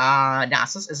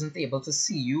 Nasus isn't able to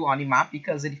see you on the map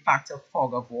because of the fact of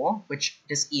Fog of War, which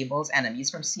disables enemies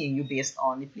from seeing you based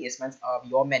on the placement of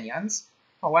your minions.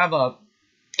 However,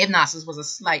 if Nasus was a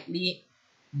slightly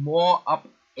more up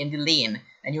in the lane,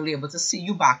 then you'll be able to see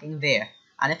you backing there.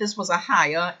 And if this was a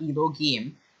higher elo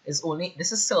game,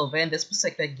 this is silver in this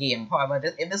particular game. However,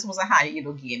 if this was a higher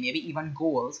elo game, maybe even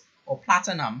gold or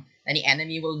platinum, then the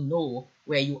enemy will know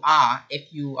where you are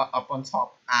if you are up on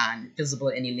top and visible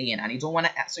in the lane. And you don't want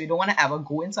to ever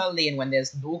go into a lane when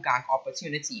there's no gank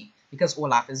opportunity, because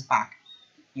Olaf is back.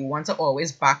 You want to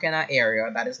always back in an area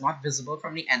that is not visible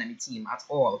from the enemy team at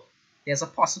all. There's a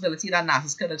possibility that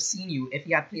Nasus could have seen you if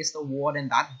he had placed a ward in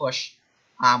that bush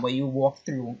where you walked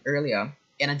through earlier.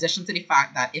 In addition to the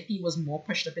fact that if he was more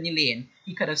pushed up in the lane,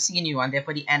 he could have seen you, and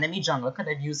therefore the enemy jungler could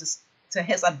have used this to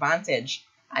his advantage,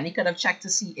 and he could have checked to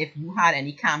see if you had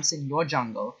any camps in your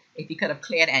jungle, if he could have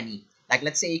cleared any. Like,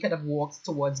 let's say he could have walked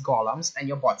towards golems and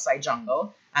your bot side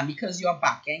jungle, and because you're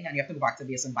backing and you have to go back to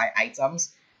base and buy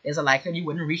items, there's a likelihood you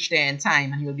wouldn't reach there in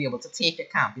time and you'll be able to take your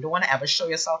camp. You don't want to ever show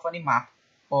yourself on the map,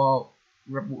 or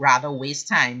rather waste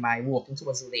time by walking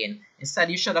towards the lane. Instead,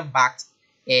 you should have backed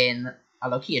in a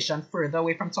location further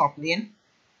away from top lane,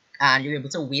 and you'll be able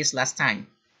to waste less time.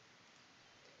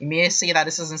 You may say that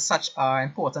this isn't such an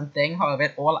important thing, however,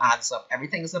 it all adds up.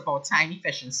 Everything is about time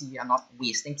efficiency and not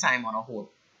wasting time on a whole.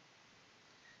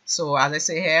 So, as I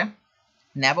say here,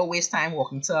 never waste time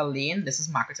walking to a lane. This is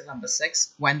macro tip number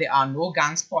 6, when there are no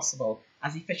ganks possible,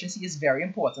 as efficiency is very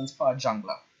important for a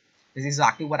jungler. This is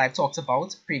exactly what I've talked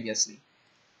about previously.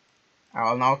 I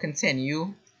will now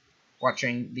continue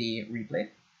watching the replay.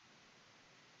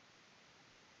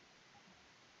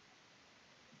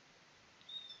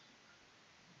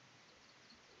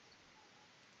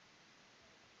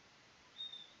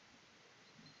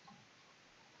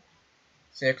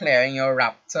 So you're clearing your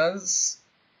raptors.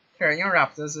 Clearing your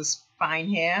raptors is fine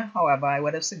here. However, I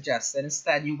would have suggested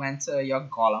instead you went to your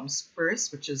golems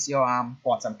first, which is your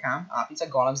bottom camp. After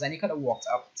you golems, then you could have walked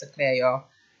up to clear your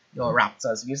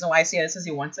raptors. The reason why I say this is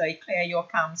you want to clear your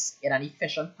camps in an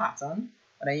efficient pattern.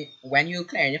 But when you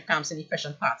clear your camps in an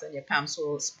efficient pattern, your camps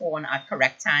will spawn at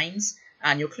correct times,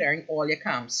 and you're clearing all your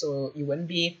camps. So you wouldn't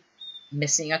be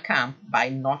missing a camp by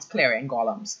not clearing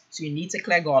golems. So you need to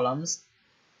clear golems,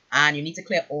 and you need to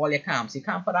clear all your camps. You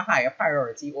can't put a higher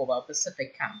priority over a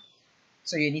specific camp.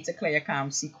 So you need to clear your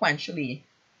camps sequentially,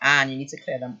 and you need to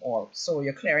clear them all. So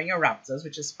you're clearing your raptors,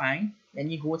 which is fine. Then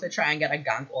you go to try and get a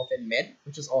gank off in mid,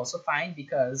 which is also fine,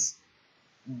 because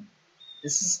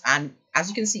this is, and as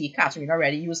you can see, Katarina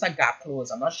already used a gap close.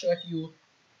 I'm not sure if you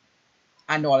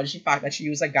acknowledge the fact that she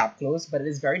used a gap close, but it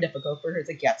is very difficult for her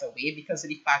to get away because of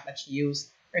the fact that she used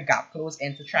her gap close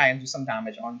in to try and do some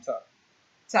damage onto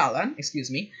Talon,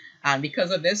 and because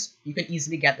of this, you can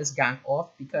easily get this gank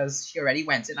off because she already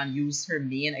went in and used her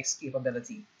main escape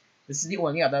ability. This is the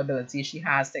only other ability she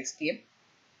has to escape,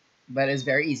 but it's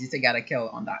very easy to get a kill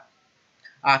on that.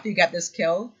 After you get this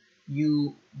kill,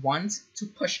 you want to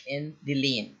push in the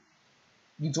lane.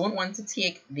 You don't want to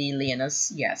take the laner's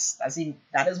CS.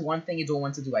 That is one thing you don't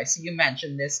want to do. I see you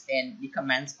mentioned this in the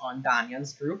comments on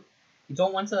Daniel's group. You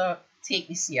don't want to take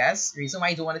the CS. The reason why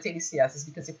you don't want to take the CS is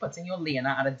because you're putting your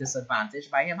laner at a disadvantage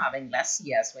by him having less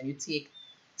CS when you take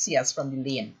CS from the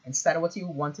lane. Instead, what you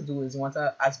want to do is you want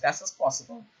to, as best as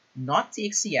possible, not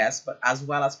take CS, but as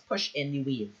well as push in the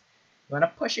wave. You want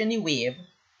to push in the wave,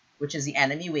 which is the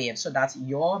enemy wave, so that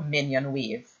your minion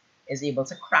wave is able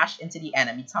to crash into the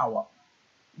enemy tower.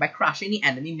 By crashing the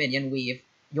enemy minion wave,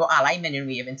 your ally minion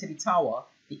wave into the tower,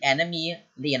 the enemy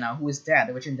laner who is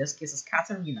dead, which in this case is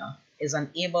Katarina, is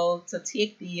unable to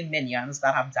take the minions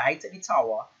that have died to the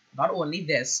tower. Not only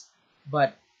this,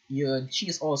 but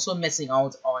she's also missing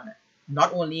out on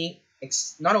not only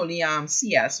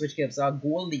CS, which gives a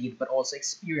goal lead, but also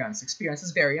experience. Experience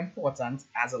is very important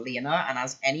as a laner and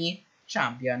as any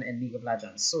champion in League of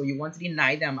Legends. So you want to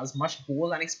deny them as much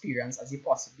gold and experience as you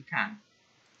possibly can.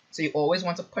 So you always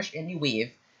want to push any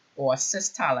wave or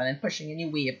assist talent in pushing any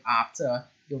wave after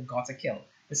you've got a kill.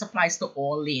 This applies to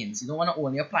all lanes. You don't want to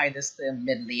only apply this to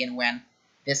mid lane when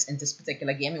in this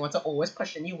particular game. You want to always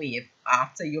push any wave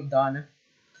after you've done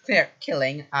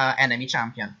killing enemy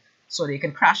champion. So they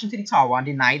can crash into the tower and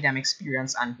deny them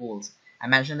experience and gold. I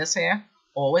mentioned this here.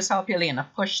 Always help your laner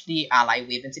push the ally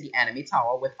wave into the enemy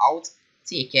tower without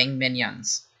taking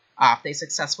minions after a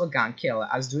successful gank kill,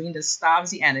 as doing this starves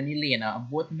the enemy laner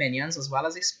of both minions as well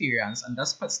as experience and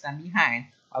thus puts them behind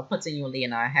while putting your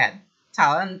laner ahead.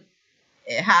 Talon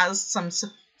has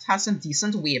some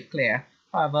decent wave clear,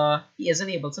 however he isn't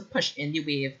able to push in the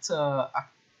wave to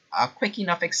a quick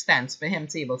enough extent for him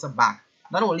to be able to back.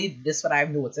 Not only this what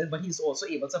I've noted, but he's also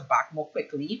able to back more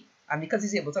quickly, and because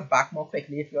he's able to back more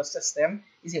quickly if you assist him,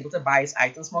 he's able to buy his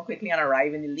items more quickly and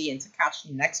arrive in the lane to catch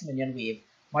the next minion wave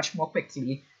much more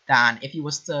quickly than if he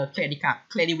was to clear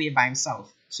the wave by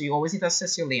himself. So you always need to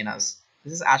assist your laners.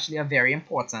 This is actually a very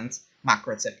important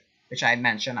macro tip, which I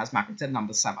mentioned as macro tip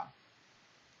number 7.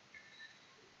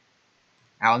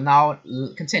 I'll now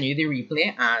continue the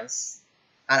replay and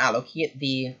allocate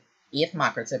the 8th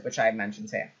macro tip, which I mentioned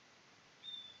here.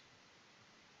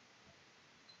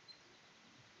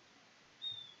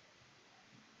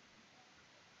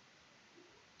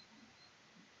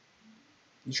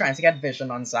 You're trying to get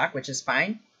vision on Zac, which is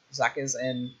fine. Zac is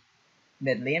in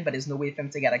mid lane, but there's no way for him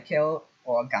to get a kill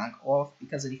or a gank off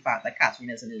because of the fact that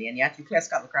Katarina isn't in the lane yet. You clear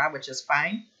Scuttlecrab, which is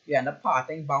fine. You end up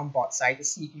pathing bound bot side to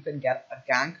see if you can get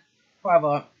a gank.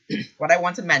 However, what I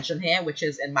want to mention here, which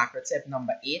is in macro tip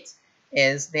number 8,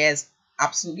 is there's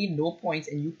absolutely no point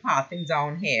in you pathing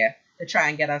down here to try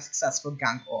and get a successful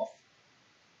gank off.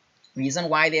 Reason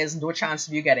why there's no chance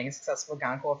of you getting a successful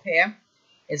gank off here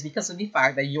is because of the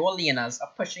fact that your laners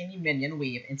are pushing the minion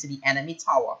wave into the enemy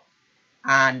tower,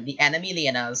 and the enemy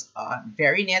laners are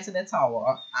very near to the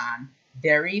tower and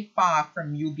very far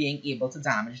from you being able to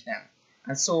damage them,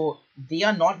 and so they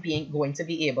are not going to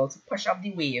be able to push up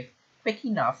the wave quick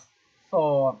enough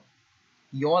for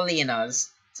your laners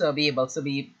to be able to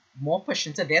be more pushed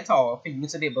into their tower for you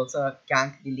to be able to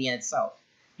gank the lane itself.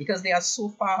 Because they are so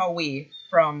far away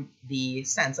from the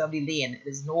center of the lane,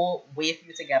 there's no way for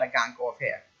you to get a gank off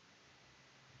here.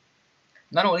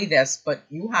 Not only this, but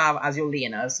you have as your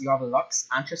laners, you have Lux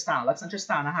and Tristana. Lux and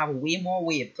Tristana have way more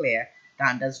wave clear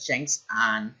than does Jinx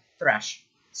and Thresh.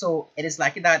 So it is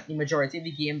likely that the majority of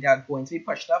the game they are going to be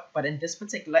pushed up, but in this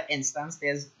particular instance,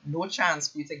 there's no chance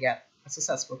for you to get a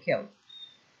successful kill.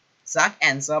 Zac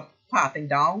ends up pathing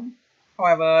down.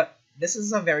 However, this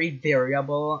is a very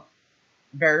variable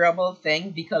thing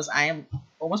because I am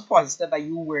almost positive that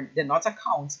you did not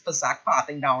account for Zac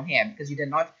pathing down here because you did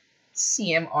not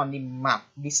see him on the map.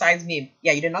 Besides me,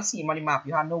 yeah, you did not see him on the map.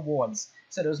 You had no wards,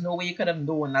 so there was no way you could have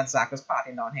known that Zac was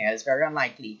pathing down here. It's very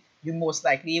unlikely. You most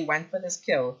likely went for this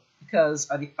kill because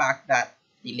of the fact that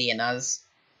the laners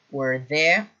were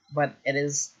there, but it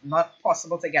is not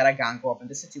possible to get a gank off in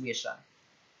this situation.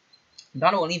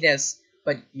 Not only this,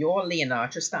 but your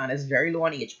laner, Tristana, is very low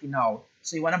on HP now,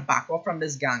 so you want to back off from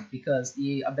this gank because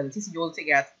the ability to be able to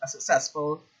get a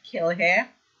successful kill here,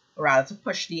 or rather to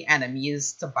push the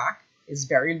enemies to back, is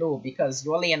very low because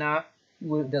your laner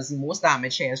who does the most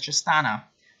damage here is Tristana.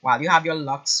 While you have your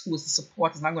Lux, who is the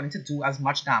support, is not going to do as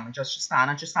much damage as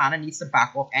Tristana. Tristana needs to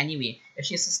back off anyway. If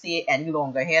she has to stay any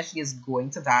longer here, she is going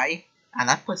to die, and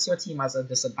that puts your team as a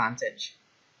disadvantage.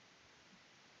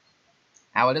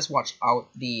 I will just watch out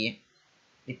the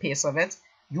pace of it.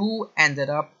 You ended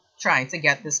up trying to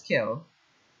get this kill,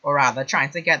 or rather trying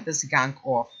to get this gank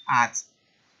off at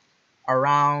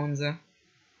around,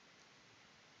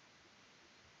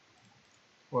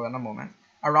 hold on a moment,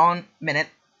 around minute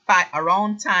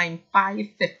around time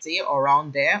 5:50 or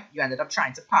around there, you ended up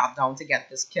trying to path down to get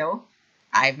this kill.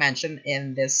 I mentioned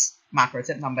in this macro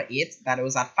tip number 8 that it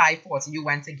was at 5:40 you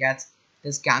went to get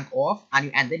this gank off, and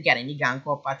you ended getting the gank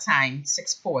off at time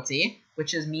 6:40,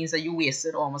 which means that you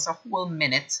wasted almost a whole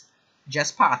minute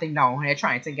just pathing down here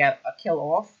trying to get a kill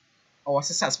off or a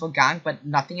successful gank, but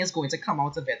nothing is going to come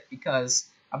out of it because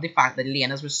of the fact that the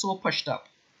laners were so pushed up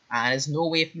and there's no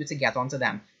way for you to get onto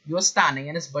them. You're standing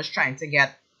in this bush trying to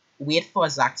wait for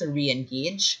Zac to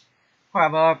re-engage.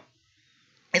 However,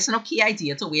 it's an okay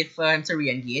idea to wait for him to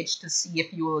re-engage to see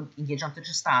if you will engage onto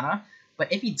Tristana.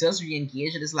 But if he does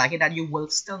re-engage, it is likely that you will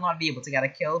still not be able to get a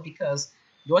kill because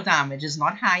your damage is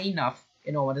not high enough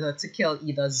in order to kill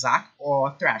either Zac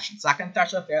or Thresh. Zac and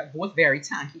Thresh are both very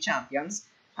tanky champions,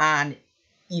 and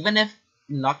even if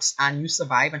Lux and you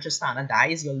survive and Tristana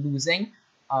dies, you're losing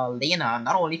a laner.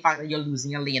 Not only the fact that you're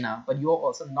losing a laner, but you're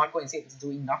also not going to be able to do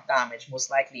enough damage,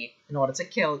 most likely, in order to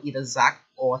kill either Zac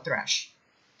or Thresh.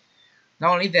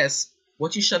 Not only this,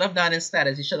 what you should have done instead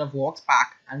is you should have walked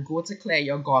back and go to clear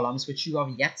your golems, which you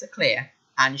have yet to clear,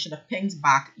 and you should have pinged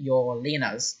back your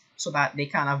laners so that they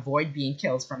can avoid being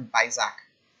killed by Zac.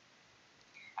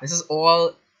 This is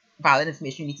all valid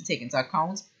information you need to take into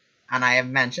account, and I have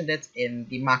mentioned it in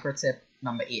the macro tip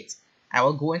number 8. I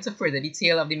will go into further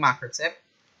detail of the macro tip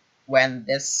when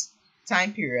this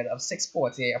time period of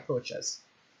 6:40 approaches.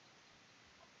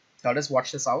 So I'll just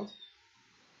watch this out.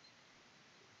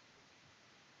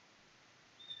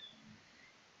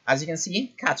 As you can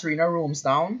see, Katarina roams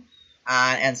down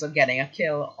and ends up getting a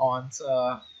kill onto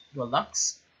your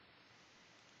Lux.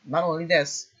 Not only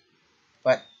this,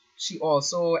 but she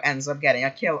also ends up getting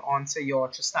a kill onto your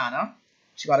Tristana.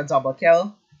 She got a double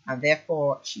kill, and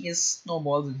therefore she is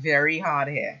snowballed very hard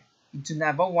here. You do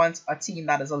never want a team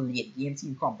that is a late game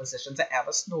team composition to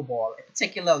ever snowball,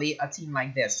 particularly a team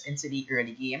like this, into the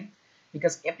early game.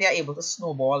 Because if they are able to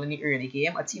snowball in the early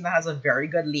game, a team that has a very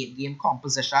good late game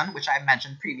composition, which I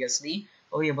mentioned previously,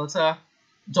 will be able to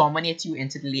dominate you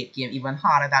into the late game even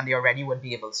harder than they already would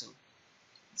be able to.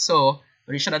 So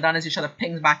what you should have done is you should have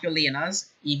pinged back your laners,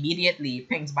 immediately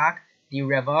pinged back the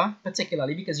river,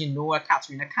 particularly because you know that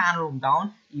Katarina can roam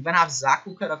down, even have Zac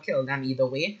who could have killed them either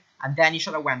way, and then you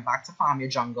should have went back to farm your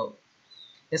jungle.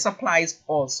 This applies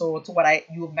also to what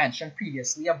you mentioned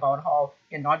previously about how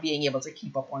you're not being able to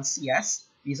keep up on CS.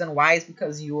 Reason why is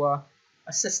because you are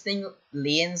assisting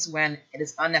lanes when it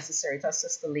is unnecessary to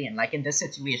assist the lane. Like in this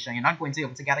situation, you're not going to be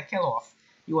able to get a kill off.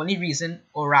 The only reason,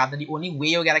 or rather the only way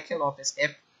you'll get a kill off is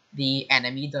if the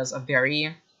enemy does a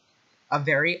very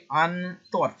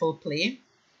unthoughtful play,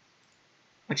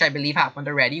 which I believe happened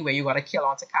already, where you got a kill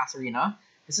onto Katarina.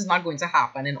 This is not going to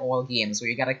happen in all games where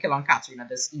you get a kill on Katarina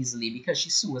this easily because she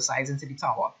suicides into the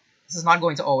tower. This is not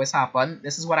going to always happen.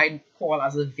 This is what I call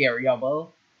as a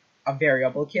variable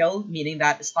kill, meaning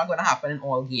that it's not going to happen in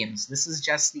all games. This is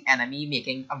just the enemy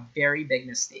making a very big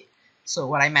mistake. So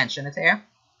what I mentioned it here,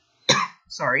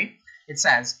 sorry, it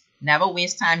says, never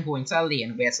waste time going to a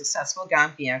lane where a successful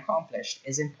gank being accomplished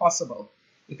is impossible.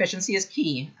 Efficiency is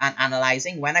key, and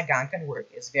analyzing when a gank can work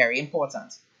is very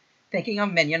important. Thinking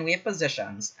of minion wave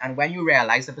positions, and when you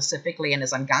realize the Pacific lane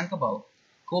is ungankable,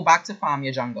 go back to farm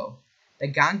your jungle.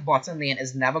 The gank bottom lane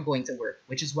is never going to work,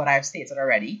 which is what I have stated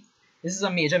already. This is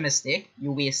a major mistake.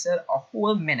 You wasted a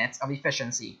whole minute of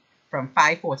efficiency from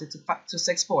 5:40 to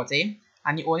 6:40,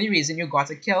 and the only reason you got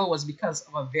a kill was because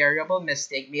of a variable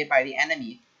mistake made by the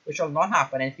enemy, which will not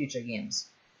happen in future games.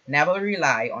 Never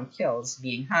rely on kills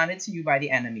being handed to you by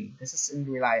the enemy. This is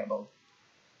unreliable.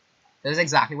 This is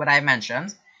exactly what I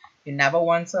mentioned. You never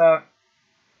want to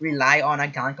rely on a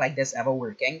gank like this ever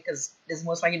working, because it's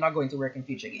most likely not going to work in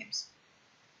future games.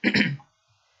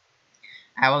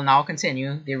 I will now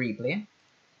continue the replay.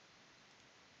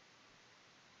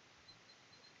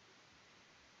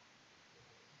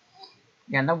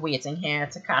 You end up waiting here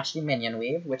to catch the minion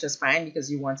wave, which is fine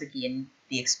because you want to gain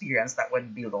the experience that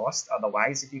would be lost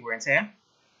otherwise if you weren't here.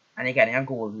 And you're getting a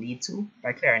gold lead too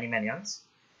by clearing the minions.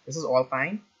 This is all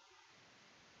fine.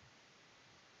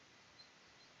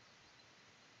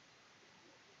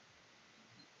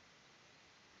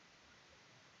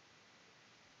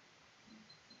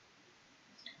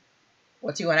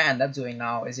 What you're going to end up doing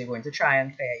now is you're going to try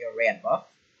and clear your red buff.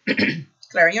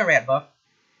 Clearing your red buff,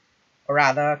 or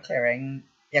rather clearing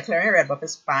your red buff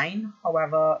is fine.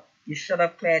 However, you should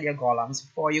have cleared your golems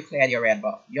before you cleared your red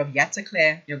buff. You have yet to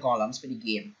clear your golems for the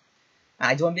game.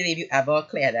 And I don't believe you ever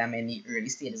clear them in the early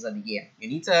stages of the game. You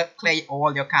need to clear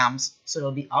all your camps so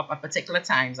they'll be up at particular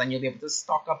times and you'll be able to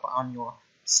stock up on your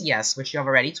CS, which you have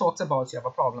already talked about you have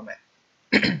a problem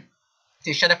with. So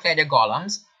you should have cleared your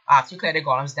golems. After you cleared your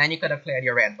golems, then you could have cleared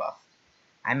your red buff.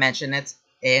 I mentioned it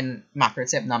in macro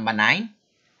tip number 9.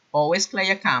 Always clear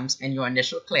your camps in your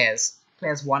initial clears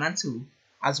 1 and 2,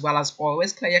 as well as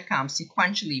always clear your camps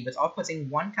sequentially without putting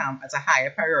one camp as a higher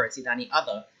priority than the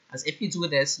other, as if you do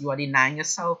this, you are denying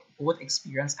yourself both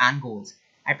experience and goals.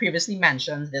 I previously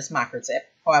mentioned this macro tip,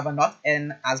 however not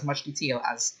in as much detail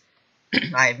as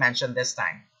I mentioned this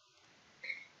time.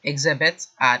 Exhibit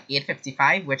at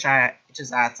 8:55, which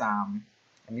is at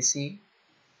let me see.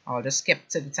 I'll just skip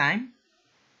to the time.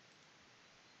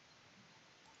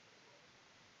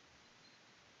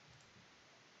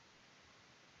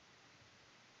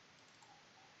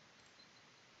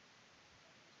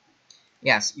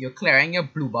 Yes, you're clearing your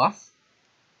blue buff.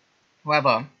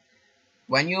 However,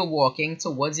 when you're walking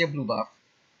towards your blue buff,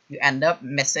 you end up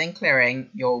missing clearing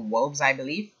your wolves, I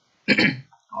believe.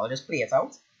 I'll just play it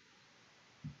out.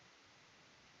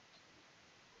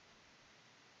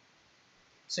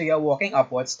 So you're walking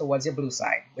upwards towards your blue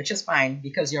side, which is fine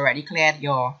because you already cleared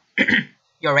your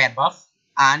your red buff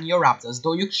and your raptors,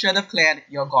 though you should have cleared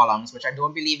your golems, which I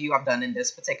don't believe you have done in this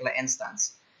particular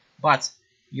instance. But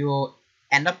you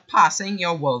end up passing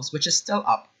your wolves, which is still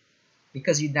up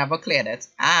because you never cleared it,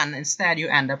 and instead you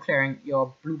end up clearing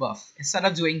your blue buff. Instead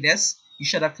of doing this, you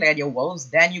should have cleared your wolves,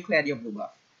 then you cleared your blue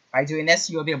buff. By doing this,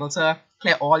 you'll be able to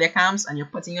clear all your camps and you're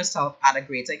putting yourself at a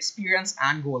greater experience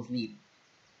and gold lead.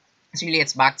 This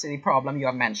relates back to the problem you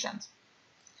have mentioned.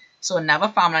 So never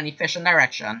farm in an efficient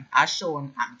direction, as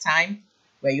shown at the time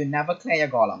where you never clear your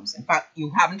golems. In fact,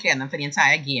 you haven't cleared them for the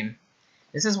entire game.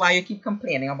 This is why you keep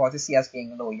complaining about the CS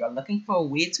being low. You're looking for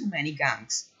way too many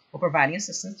ganks or providing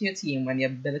assistance to your team when the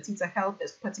ability to help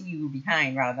is putting you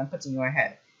behind rather than putting you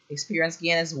ahead. Experience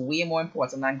gain is way more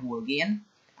important than goal gain,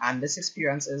 and this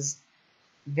experience is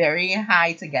very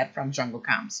high to get from jungle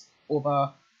camps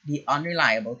over the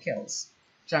unreliable kills.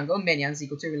 Jungle minions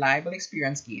equal to reliable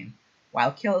experience gain,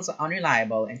 while kills are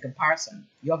unreliable in comparison.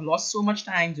 You have lost so much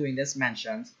time doing this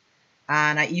mentioned,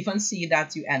 and I even see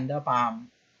that you end up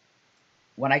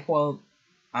what I call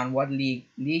and what league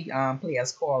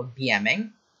players call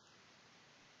BMing.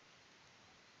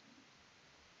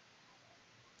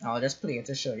 I'll just play it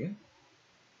to show you.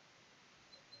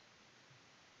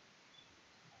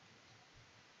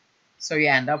 So you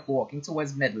end up walking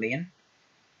towards mid lane,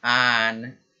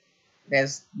 and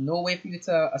there's no way for you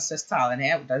to assist talent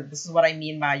here. This is what I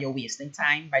mean by you're wasting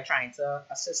time by trying to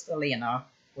assist the laner,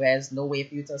 where there's no way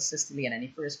for you to assist the laner in the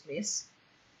first place.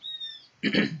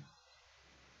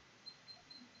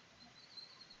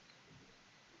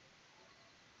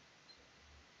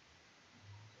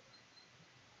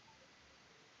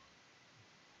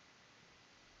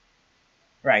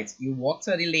 Right, you walk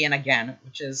to the lane again,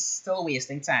 which is still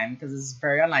wasting time because it's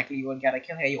very unlikely you will get a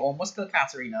kill here. You almost kill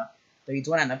Katarina, but you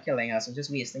don't end up killing her, so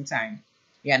just wasting time.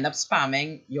 You end up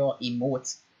spamming your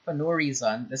emote for no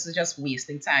reason. This is just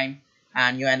wasting time,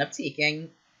 and you end up taking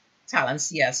Talon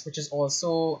CS, which is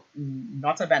also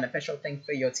not a beneficial thing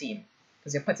for your team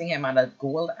because you're putting him at a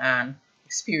gold and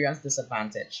experience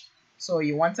disadvantage. So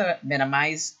you want to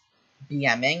minimize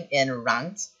BMing in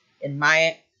ranked. In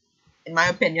my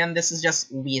opinion, this is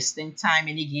just wasting time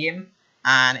in the game,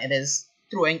 and it is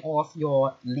throwing off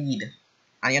your lead,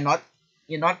 and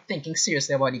you're not thinking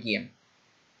seriously about the game.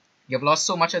 You've lost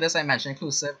so much of this I mentioned,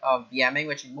 inclusive of BMing,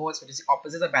 which emotes, which is the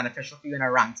opposite of beneficial for you in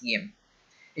a ranked game.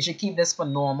 You should keep this for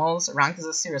normals. Ranked is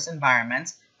a serious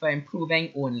environment for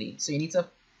improving only. So you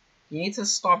need to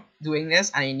stop doing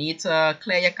this, and you need to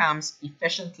clear your camps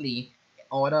efficiently in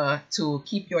order to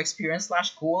keep your experience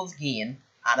 / goals gain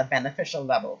at a beneficial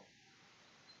level.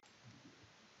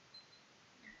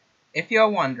 If you're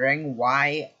wondering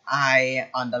why I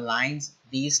underlined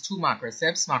these two macro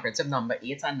tips, macro tip number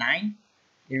 8 and 9,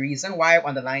 the reason why I've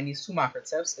underlined these two macro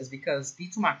tips is because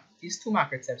these two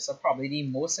macro tips are probably the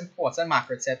most important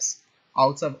macro tips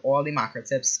out of all the macro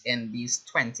tips in these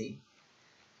 20.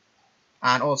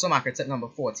 And also macro tip number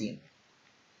 14.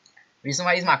 The reason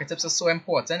why these macro tips are so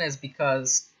important is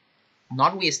because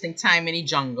not wasting time in the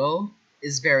jungle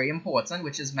is very important,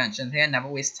 which is mentioned here. Never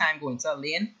waste time going to a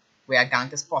lane where a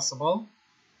gank is possible,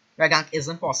 where a gank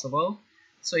isn't possible.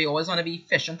 So you always want to be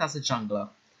efficient as a jungler.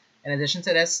 In addition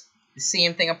to this, the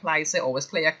same thing applies to always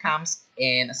play your camps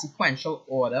in a sequential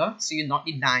order, so you're not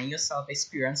denying yourself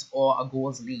experience or a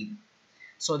goals lead.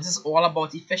 So this is all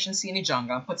about efficiency in the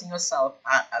jungle and putting yourself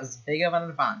at as big of an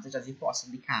advantage as you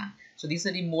possibly can. So these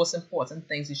are the most important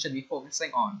things you should be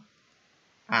focusing on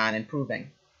and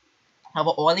improving.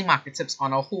 However, all the macro tips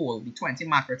on a whole, the 20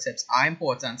 macro tips, are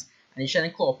important, and you should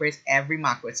incorporate every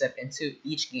macro tip into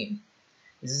each game.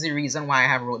 This is the reason why I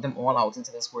have wrote them all out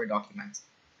into this Word document.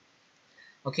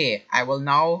 Okay, I will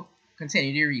now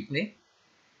continue the replay.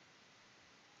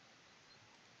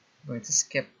 I'm going to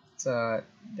skip to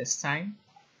this time.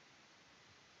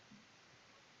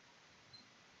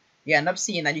 You end up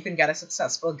seeing that you can get a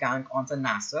successful gank onto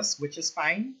Nasus, which is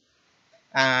fine.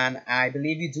 And I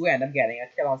believe you do end up getting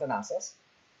a kill onto Nasus.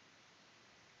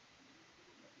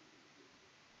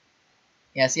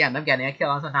 Yes, you end up getting a kill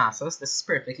onto Nasus. This is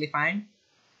perfectly fine.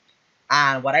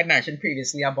 And what I mentioned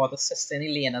previously about assisting the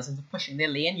laners into pushing their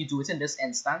lane, you do it in this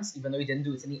instance, even though you didn't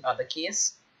do it in the other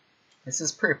case. This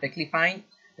is perfectly fine.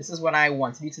 This is what I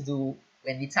wanted you to do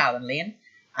in the Talon lane.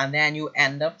 And then you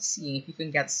end up seeing if you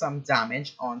can get some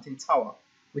damage onto the tower,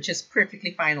 which is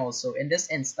perfectly fine also. In this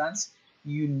instance,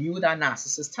 you knew that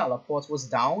Nasus's teleport was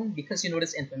down. Because you know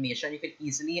this information, you can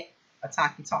easily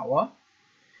attack the tower.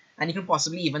 And you can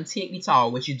possibly even take the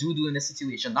tower, which you do in this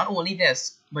situation. Not only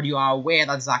this, but you are aware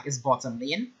that Zac is bottom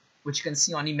lane, which you can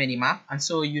see on the minimap. And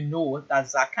so you know that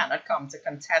Zac cannot come to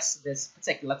contest this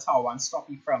particular tower and stop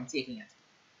you from taking it.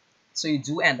 So you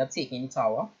do end up taking the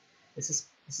tower. This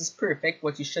is perfect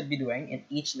what you should be doing in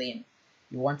each lane.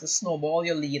 You want to snowball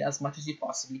your lead as much as you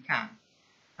possibly can.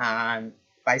 And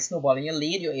by snowballing your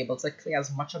lead, you're able to clear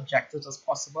as much objectives as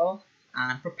possible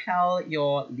and propel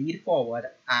your lead forward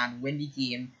and win the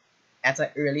game at an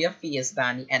earlier phase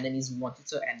than the enemies wanted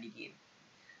to end the game.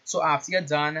 So after you're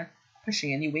done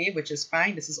pushing anyway, which is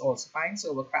fine, this is also fine, so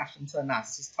it will crash into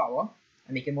Nasus's tower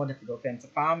and make it more difficult for him to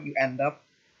farm. You end up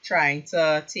trying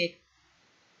to take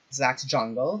Zac's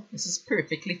jungle. This is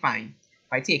perfectly fine.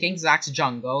 By taking Zac's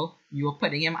jungle, you are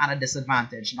putting him at a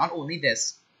disadvantage. Not only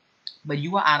this, but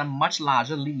you are at a much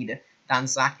larger lead than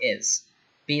Zac is,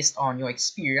 based on your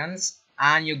experience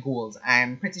and your goals.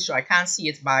 I'm pretty sure I can't see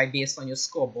it based on your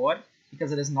scoreboard,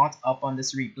 because it is not up on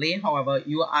this replay. However,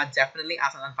 you are definitely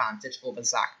at an advantage over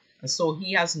Zac. And so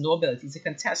he has no ability to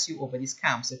contest you over these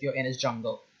camps if you're in his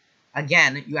jungle.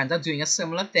 Again, you end up doing a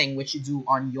similar thing which you do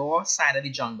on your side of the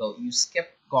jungle. You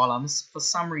skip golems for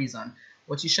some reason.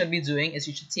 What you should be doing is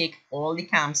you should take all the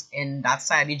camps in that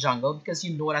side of the jungle, because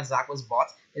you know that Zac was bot.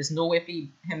 There's no way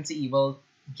for him to even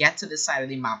get to this side of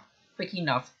the map quick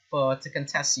enough to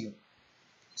contest you.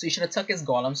 So you should have took his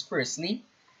golems firstly.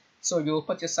 So you'll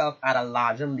put yourself at a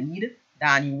larger lead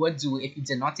than you would do if you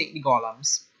did not take the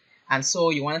golems. And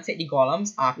so you want to take the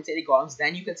golems. After you take the golems,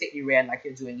 then you can take the red like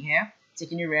you're doing here.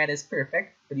 Taking the red is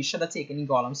perfect, but you should have taken the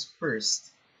golems first,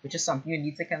 which is something you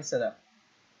need to consider.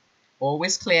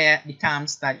 Always clear the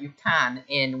camps that you can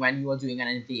in when you are doing an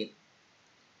invade.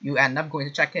 You end up going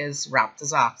to check his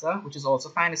raptors after, which is also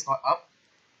fine, it's not up.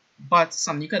 But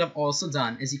something you could have also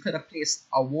done is you could have placed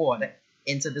a ward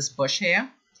into this bush here.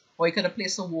 Or you could have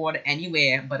placed a ward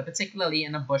anywhere, but particularly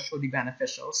in a bush would be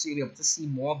beneficial, so you'll be able to see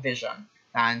more vision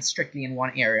than strictly in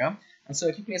one area. And so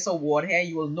if you place a ward here,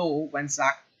 you will know when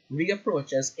Zac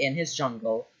reapproaches in his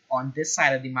jungle on this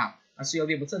side of the map. And so you'll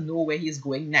be able to know where he's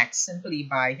going next simply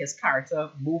by his character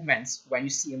movements when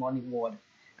you see him on the ward.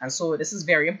 And so this is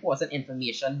very important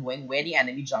information, knowing where the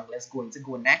enemy jungler is going to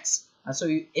go next. And so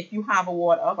if you have a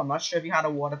ward up, I'm not sure if you had a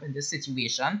ward up in this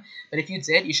situation, but if you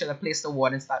did, you should have placed a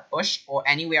ward into that bush or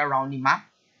anywhere around the map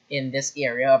in this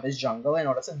area of his jungle in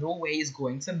order to know where he's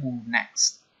going to move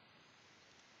next.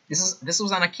 This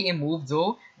was an okay move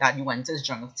though, that you went to his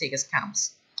jungle to take his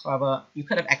camps. However, you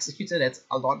could have executed it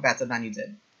a lot better than you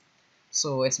did.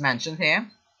 So it's mentioned here,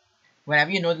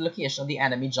 whenever you know the location of the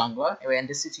enemy jungler, or in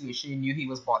this situation you knew he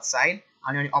was bot side,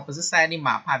 and you're on the opposite side of the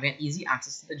map having easy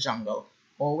access to the jungle,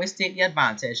 always take the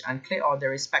advantage and clear out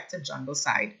their respective jungle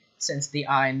side, since they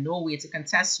are in no way to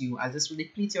contest you, as this will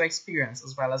deplete your experience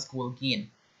as well as gold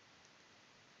gain.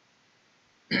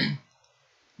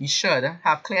 You should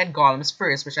have cleared golems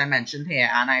first, which I mentioned here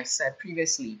and I've said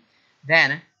previously.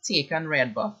 Then taken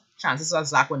red buff. Chances are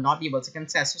Zac will not be able to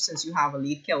contest you since you have a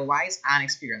lead kill wise and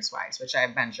experience wise, which I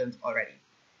have mentioned already.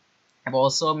 I've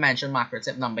also mentioned macro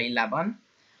tip number 11.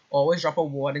 Always drop a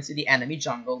ward into the enemy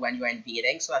jungle when you are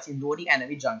invading so that you know the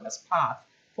enemy jungler's path,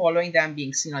 following them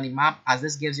being seen on the map, as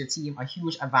this gives your team a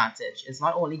huge advantage. It's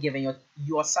not only giving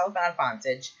yourself an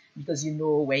advantage because you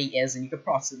know where he is and you could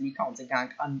possibly counter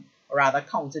gank or rather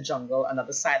counter jungle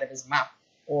another side of his map,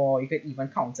 or you could even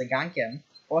counter gank him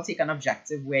or take an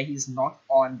objective where he's not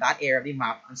on that area of the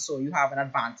map, and so you have an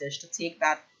advantage to take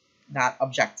that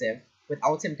objective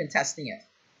without him contesting it.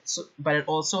 So, but it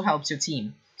also helps your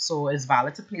team. So it's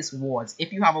valid to place wards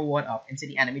if you have a ward up into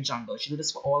the enemy jungle. You should do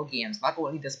this for all games, not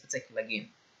only this particular game.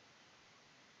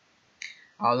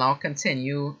 I'll now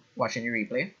continue watching the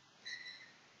replay.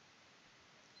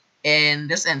 In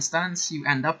this instance, you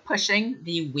end up pushing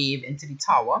the wave into the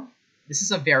tower. This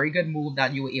is a very good move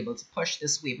that you were able to push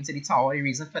this wave into the tower. The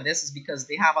reason for this is because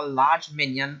they have a large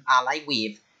minion ally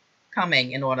wave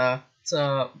coming in order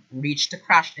to reach to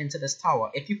crash into this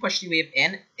tower. If you push the wave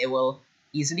in, it will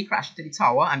easily crash into the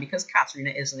tower, and because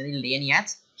Katarina isn't in the lane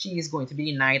yet, she is going to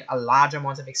be denied a large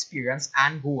amount of experience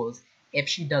and gold if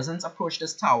she doesn't approach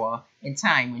this tower in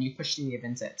time when you push the wave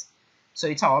into it. So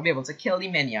the tower will be able to kill the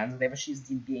minions whenever she's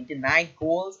being denied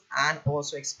gold and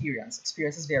also experience.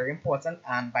 Experience is very important,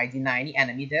 and by denying the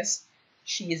enemy this,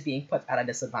 she is being put at a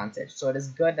disadvantage. So it is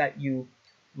good that you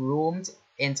roamed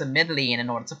into mid lane in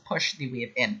order to push the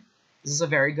wave in. This is a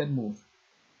very good move.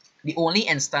 The only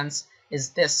instance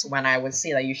is this when I would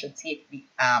say that you should take the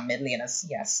mid laner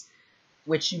CS,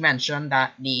 which you mentioned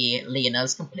that the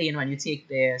laners complain when you take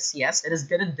the CS. It is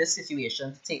good in this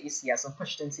situation to take the CS and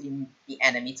push it into the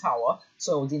enemy tower,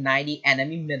 so deny the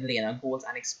enemy mid laner gold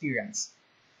and experience.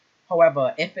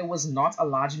 However, if it was not a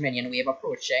large minion wave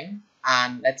approaching,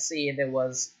 and let's say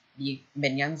the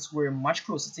minions were much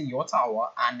closer to your tower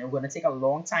and you're going to take a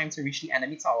long time to reach the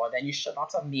enemy tower, then you should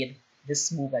not have made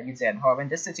this move that you did. However, in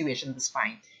this situation, it's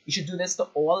fine. You should do this to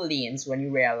all lanes when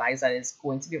you realize that it's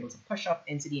going to be able to push up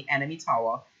into the enemy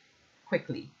tower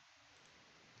quickly.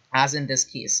 As in this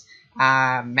case,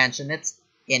 mention it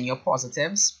in your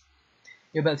positives.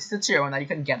 Your ability to tier 1 that you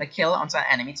can get a kill onto an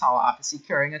enemy tower after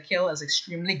securing a kill is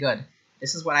extremely good.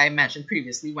 This is what I mentioned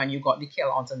previously when you got the kill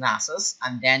onto Nasus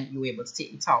and then you were able to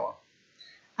take the tower.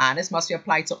 And this must be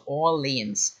applied to all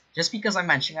lanes. Just because I'm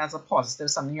mentioning it as a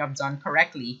positive, something you have done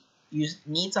correctly, you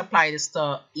need to apply this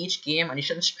to each game, and you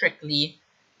shouldn't strictly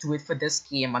do it for this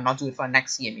game and not do it for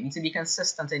next game. You need to be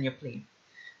consistent in your play.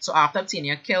 So after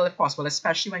obtaining a kill, if possible,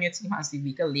 especially when your team has the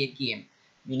weaker late game,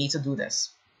 you need to do this.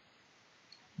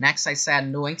 Next, I said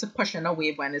knowing to push in a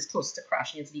wave when it's close to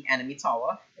crashing into the enemy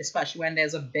tower, especially when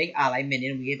there's a big ally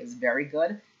minion wave, is very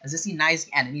good, as this denies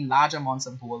the enemy large amounts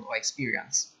of gold or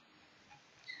experience.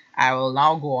 I will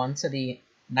now go on to the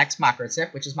next macro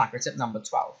tip, which is macro tip number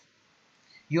 12.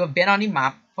 You have been on the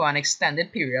map for an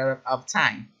extended period of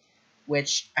time,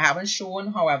 which I haven't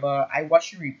shown. However, I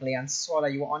watched the replay and saw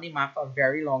that you were on the map for a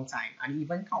very long time, and you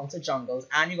even counted jungles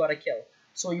and you got a kill.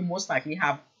 So you most likely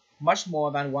have much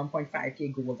more than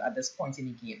 1.5k gold at this point in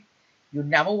the game. You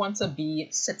never want to be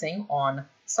sitting on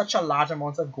such a large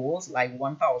amount of gold, like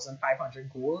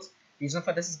 1,500 gold. Reason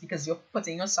for this is because you're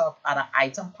putting yourself at an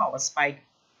item power spike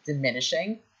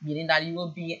diminishing, meaning that you will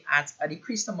be at a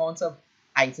decreased amount of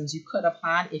items you could have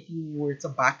had if you were to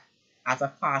back at a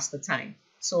faster time.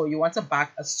 So you want to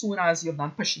back as soon as you're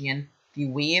done pushing in the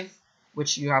wave,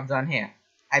 which you have done here.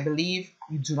 I believe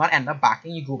you do not end up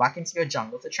backing, you go back into your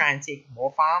jungle to try and take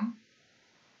more farm.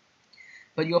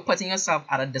 But you're putting yourself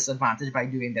at a disadvantage by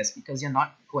doing this because you're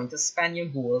not going to spend your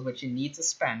gold, which you need to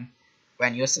spend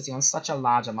when you're sitting on such a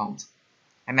large amount.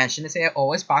 I mentioned this here,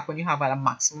 always back when you have at a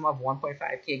maximum of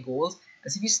 1.5k gold,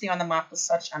 because if you stay on the map for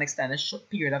such an extended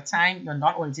period of time, you're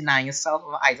not only denying yourself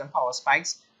of item power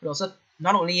spikes, but also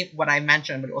not only what I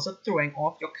mentioned, but also throwing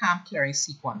off your camp clearing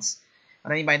sequence.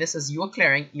 What I mean by this is you're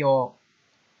clearing your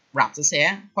raptors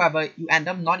here, however, you end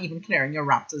up not even clearing your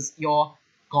raptors, your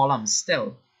golems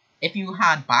still. If you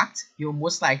had backed, you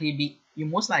most likely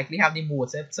have the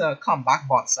motive to come back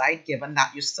bot side, given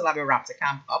that you still have your raptor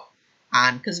camp up,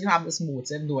 and because you have this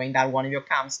motive knowing that one of your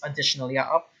camps additionally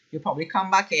are up, you'll probably come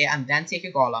back here and then take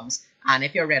your golems, and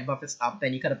if your red buff is up,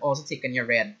 then you could have also taken your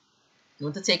red. You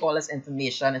want to take all this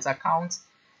information into account,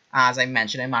 as I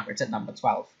mentioned in macro tip number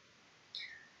 12.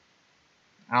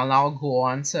 I'll now go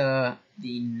on to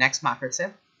the next macro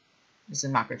tip. This is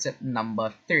macro tip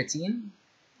number 13.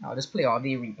 I'll just play out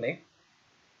the replay.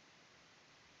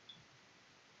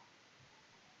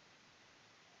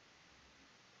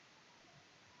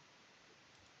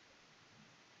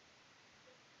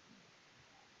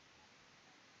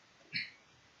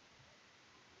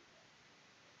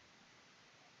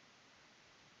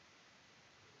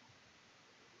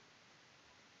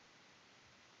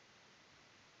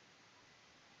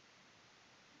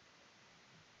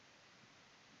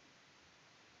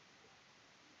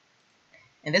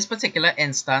 In this particular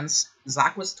instance,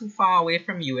 Zac was too far away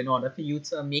from you in order for you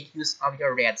to make use of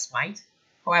your red smite.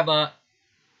 However,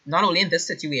 not only in this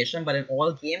situation, but in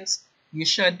all games, you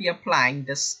should be applying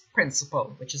this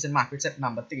principle, which is in macro tip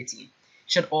number 13. You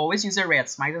should always use a red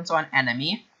smite into an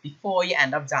enemy before you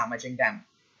end up damaging them.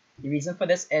 The reason for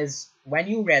this is when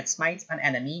you red smite an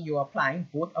enemy, you are applying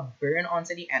both a burn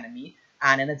onto the enemy,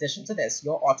 and in addition to this,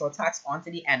 your auto attacks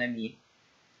onto the enemy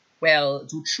will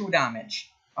do true damage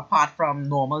apart from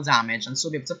normal damage, and so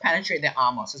be able to penetrate their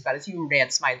armor. So it's better to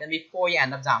red smite them before you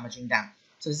end up damaging them.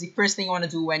 So this is the first thing you want to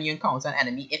do when you encounter an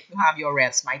enemy if you have your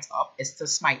red smite up, is to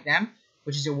smite them,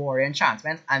 which is your warrior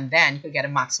enchantment, and then you can get a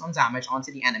maximum damage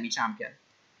onto the enemy champion.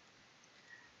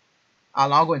 I'll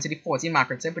now go into the 14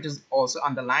 macro tip, which is also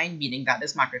underlined, meaning that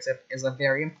this macro tip is a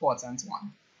very important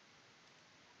one.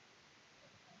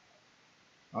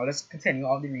 Now let's continue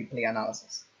on the replay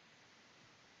analysis.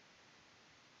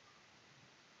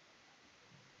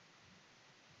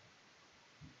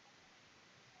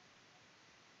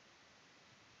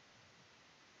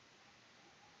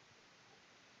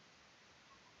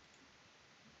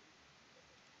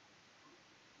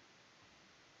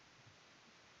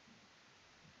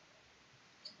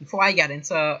 Before I get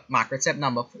into macro tip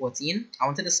number 14, I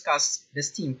want to discuss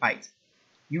this team fight.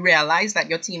 You realize that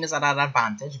your team is at an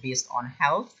advantage based on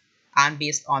health and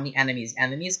based on the enemies.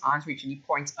 Enemies aren't reaching the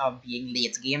point of being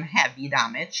late game heavy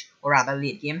damage, or rather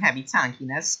late game heavy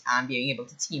tankiness, and being able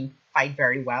to team fight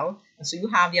very well. And so you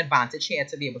have the advantage here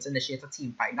to be able to initiate a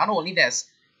team fight. Not only this,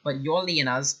 but your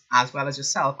laners as well as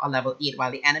yourself are level 8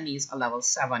 while the enemies are level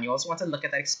 7. You also want to look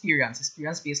at the experience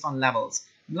based on levels.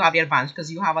 You have the advantage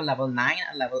because you have a level 9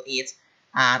 and level 8,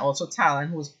 and also Talon,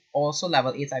 who's also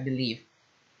level 8 I believe,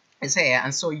 is here,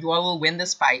 and so you all will win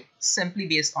this fight simply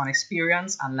based on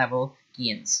experience and level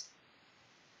gains.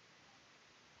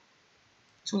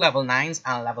 2 level 9s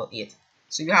and level 8.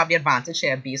 So you have the advantage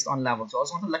here based on levels. You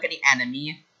also want to look at the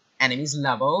enemy's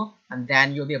level, and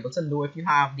then you'll be able to know if you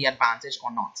have the advantage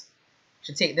or not. You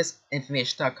should take this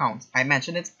information to account. I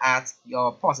mentioned it at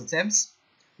your positives,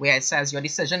 where it says your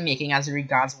decision making as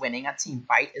regards winning a team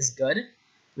fight is good,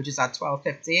 which is at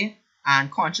 1250.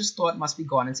 And conscious thought must be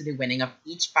gone into the winning of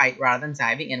each fight rather than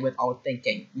diving in without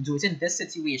thinking. You do it in this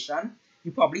situation.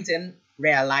 You probably didn't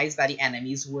realize that the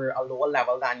enemies were a lower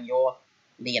level than your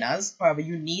laners. However,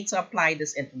 you need to apply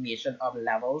this information of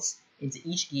levels into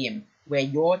each game where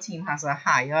your team has a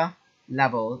higher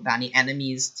level than the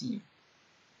enemy's team.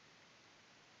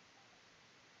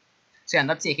 So you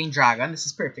end up taking Dragon. This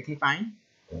is perfectly fine.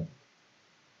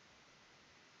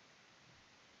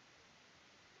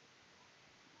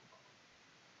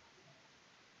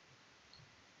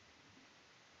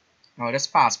 I'll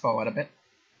just fast forward a bit.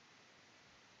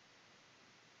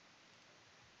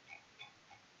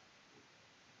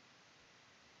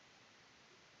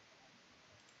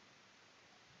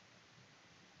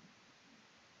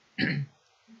 I'm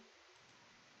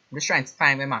just trying to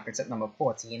find where macro tip number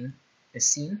 14 is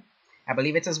seen. I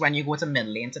believe it is when you go to mid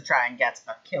lane to try and get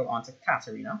a kill onto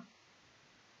Katarina.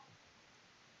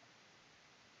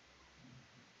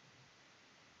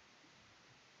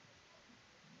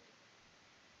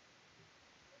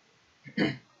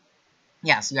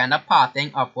 Yes, you end up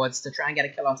pathing upwards to try and get a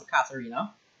kill onto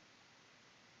Katarina.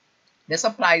 This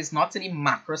applies not to the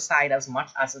macro side as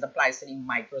much as it applies to the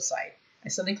micro side. I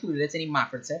still included it in the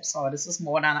macro tip, so this is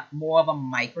more of a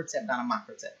micro tip than a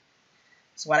macro tip.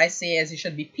 So what I say is you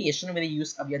should be patient with the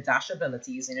use of your dash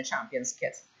abilities in your champion's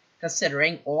kit,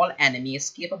 considering all enemy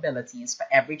escape abilities for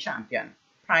every champion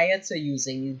prior to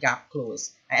using the gap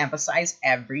close. I emphasize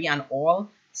every and all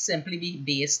simply be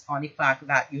based on the fact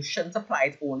that you shouldn't apply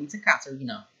it only to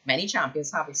Katarina. Many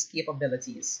champions have escape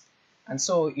abilities, and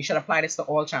so you should apply this to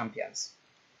all champions.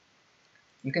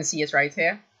 You can see it right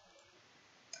here.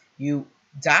 You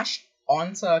dash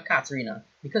onto Katarina.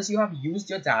 Because you have used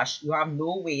your dash, you have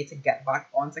no way to get back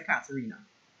onto Katarina.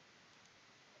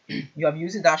 You have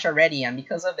used the dash already, and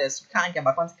because of this, you can't get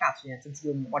back onto Katarina to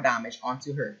deal more damage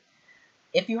onto her.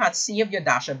 If you had saved your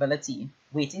dash ability,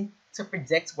 waiting to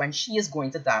predict when she is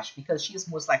going to dash, because she is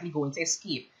most likely going to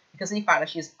escape, because of the fact that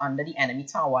she is under the enemy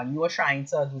tower and you are trying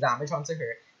to do damage onto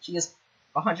her, she is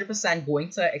 100% going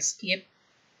to escape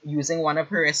using one of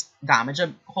her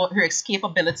her escape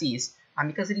abilities. And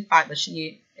because of the fact that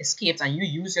she escaped and you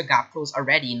use your gap close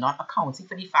already, not accounting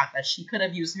for the fact that she could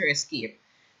have used her escape,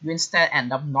 you instead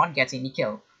end up not getting the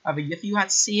kill. However, if you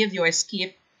had saved your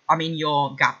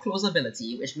your gap close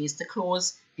ability, which means to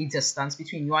close the distance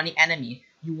between you and the enemy,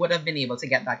 you would have been able to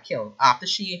get that kill. After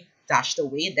she dashed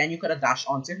away, then you could have dashed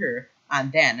onto her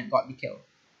and then got the kill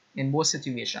in most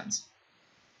situations.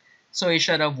 So you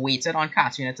should have waited on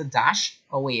Katarina to dash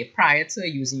away prior to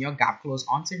using your gap close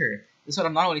onto her. This would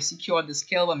have not only secured this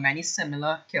kill, but many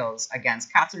similar kills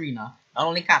against Katarina. Not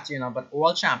only Katarina, but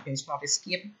all champions who have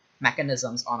escape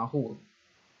mechanisms on a whole.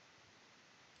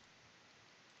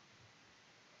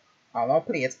 I'll now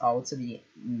play it out to the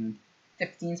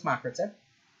 15th macro tip.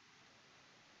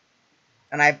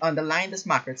 And I've underlined this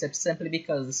macro tip simply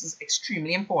because this is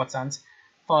extremely important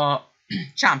for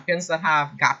champions that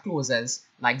have gap closes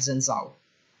like Xin Zhao.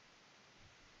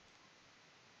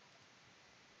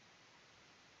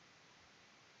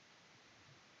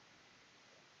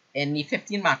 In the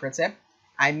 15 macro tip,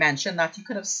 I mentioned that you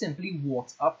could have simply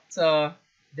walked up to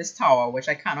this tower, which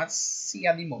I cannot see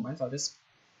at the moment. I'll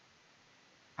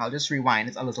just rewind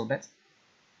it a little bit.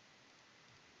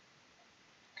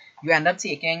 You end up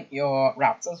taking your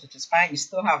raptors, which is fine. You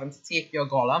still haven't to take your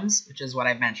golems, which is what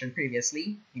I mentioned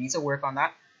previously. You need to work on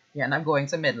that. You end up going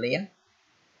to mid lane.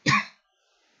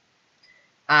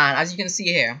 And as you can see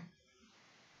here,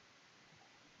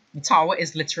 the tower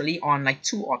is literally on like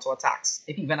 2 auto attacks.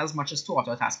 If even as much as 2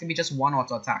 auto attacks. It can be just 1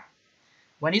 auto attack.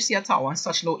 When you see a tower on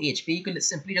such low HP, you could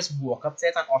simply just walk up to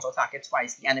it and auto attack it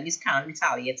twice. The enemies can't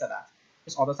retaliate to that.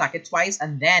 Just auto attack it twice,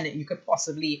 and then you could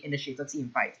possibly initiate a team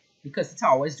fight because the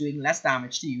tower is doing less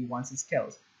damage to you once it's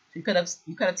killed. So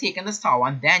you could have taken this tower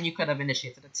and then you could have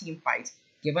initiated a team fight,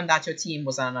 given that your team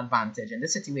was at an advantage. In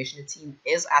this situation, your team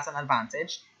is at an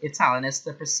advantage if Talon is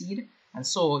to proceed, and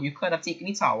so you could have taken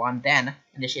the tower and then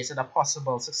initiated a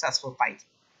possible successful fight.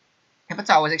 If a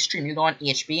tower is extremely low on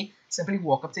HP, simply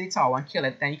walk up to the tower and kill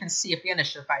it. Then you can safely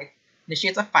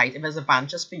initiate a fight if there's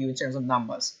advantages for you in terms of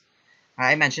numbers.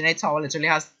 I mentioned a tower literally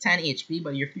has 10 HP,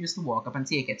 but you refuse to walk up and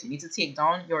take it. You need to take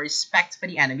down your respect for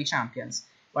the enemy champions.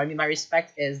 What I mean by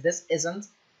respect is this isn't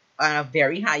a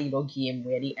very high elo game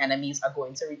where the enemies are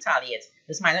going to retaliate.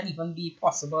 This might not even be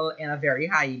possible in a very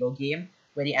high elo game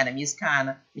where the enemies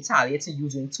can retaliate to you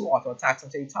doing 2 auto attacks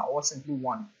until the tower is simply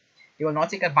 1. They will not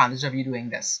take advantage of you doing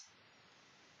this.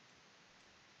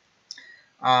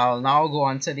 I'll now go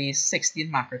on to the 16th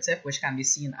macro tip, which can be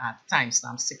seen at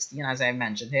timestamp 16 as I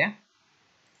mentioned here.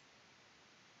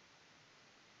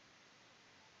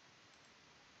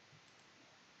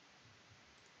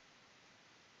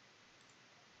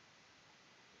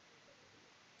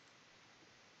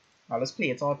 Let's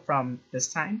play it out from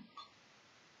this time.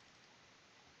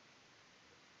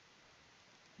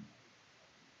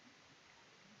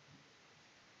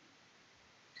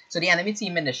 So the enemy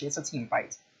team initiates a team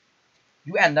fight.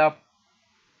 You end up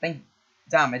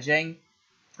damaging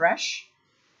Thresh.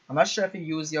 I'm not sure if you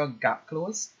use your gap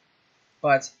close,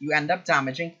 but you end up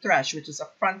damaging Thresh, which is a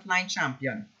frontline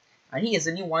champion. And he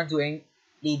isn't the one doing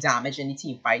the damage in the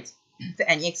team fight to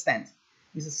any extent.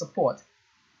 He's a support.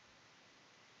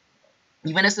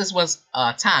 Even if this was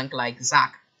a tank like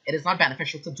Zac, it is not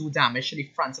beneficial to do damage to the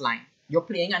front line. You're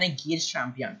playing an engaged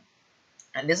champion.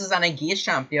 And this is an engaged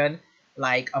champion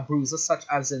like a bruiser such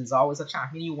as Xin Zhao is a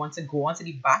champion. You want to go onto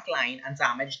the back line and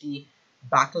damage the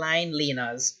backline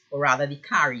laners, or rather the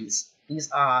carries.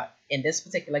 These are, in this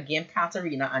particular game,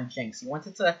 Katarina and Jinx. You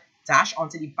wanted to dash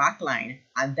onto the back line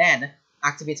and then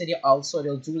activated your ult so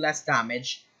they'll do less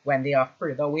damage when they are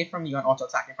further away from you and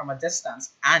auto-attacking from a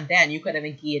distance. And then you could have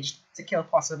engaged to kill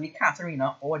possibly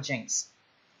Katarina or Jinx.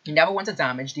 You never want to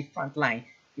damage the front line.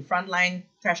 The front line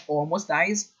Thresh almost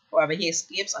dies, however he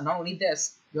escapes, and not only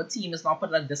this, your team is now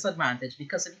put at a disadvantage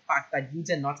because of the fact that you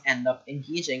did not end up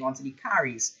engaging onto the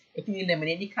carries. If you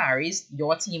eliminate the carries,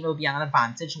 your team will be at an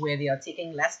advantage where they are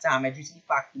taking less damage due to the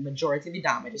fact the majority of the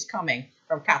damage is coming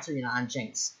from Katarina and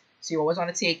Jinx. So you always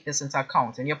want to take this into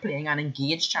account when you're playing an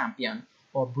engaged champion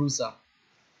or bruiser.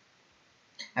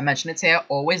 I mentioned it here,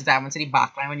 always dive into the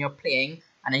backline when you're playing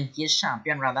an engaged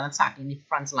champion rather than attacking the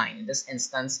front line. In this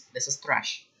instance, this is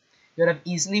Thresh. You would have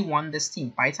easily won this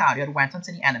team fight had you had went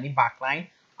onto the enemy backline,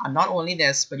 and not only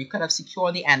this, but you could have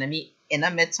secured the enemy in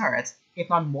a mid turret, if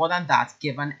not more than that,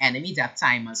 given enemy death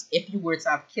timers, if you were to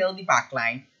have killed the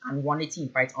backline and won the team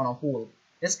fight on a whole.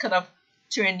 This could have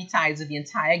turned the tides of the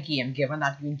entire game, given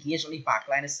that you engaged on the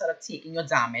backline instead of taking your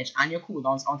damage and your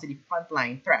cooldowns onto the front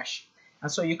line Thresh.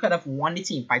 And so you could have won the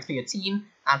team fight for your team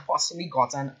and possibly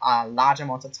gotten a large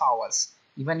amount of towers,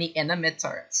 even the inner mid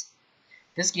turrets.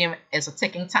 This game is a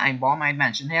ticking time bomb. I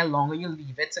mentioned here, the longer you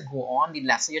leave it to go on, the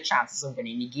lesser your chances of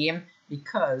winning the game,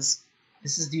 because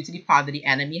this is due to the fact that the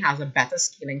enemy has a better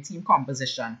scaling team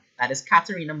composition, that is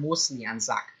Katarina mostly and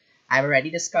Zac. I've already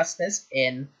discussed this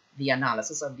in the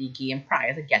analysis of the game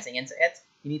prior to getting into it.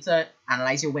 You need to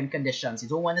analyze your win conditions. You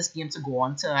don't want this game to go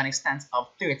on to an extent of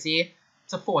 30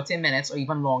 to 40 minutes or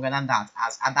even longer than that,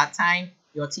 as at that time,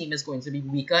 your team is going to be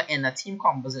weaker in a team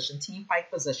composition, team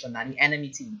fight position than the enemy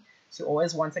team. So you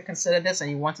always want to consider this, and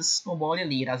you want to snowball your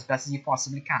lead as best as you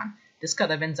possibly can. This could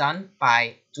have been done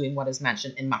by doing what is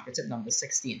mentioned in macro tip number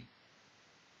 16.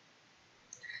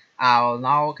 I'll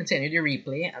now continue the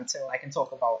replay until I can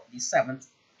talk about the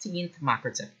 17th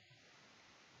macro tip.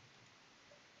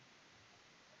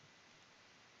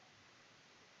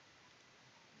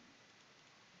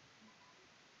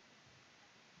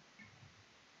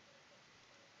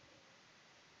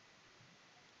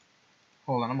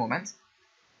 Hold on a moment.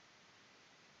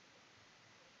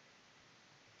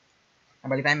 I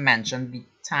believe I mentioned the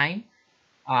time.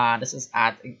 This is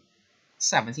at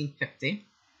 1750.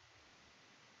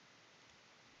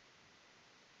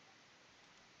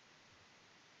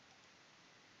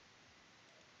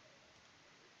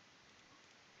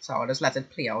 So I'll just let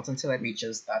it play out until it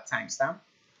reaches that timestamp.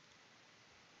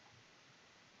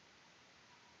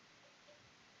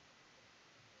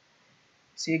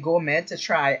 So you go mid to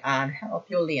try and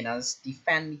help your laners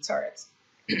defend the turret.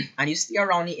 And you stay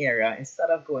around the area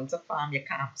instead of going to farm your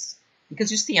camps.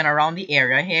 Because you're staying around the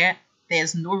area here,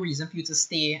 there's no reason for you to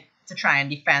stay to try and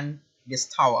defend this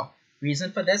tower.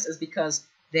 Reason for this is because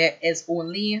there is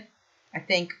only, I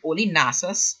think, only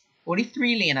Nasus, only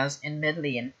 3 laners in mid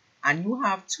lane, and you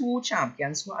have 2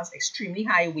 champions who has extremely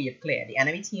high wave clear. The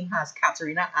enemy team has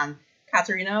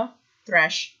Katarina,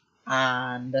 Thresh,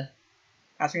 and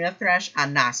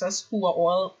Nasus, who are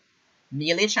all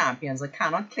melee champions that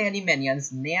cannot clear the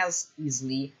minions near as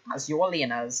easily as your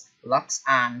laners, Lux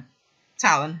and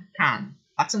Talon can.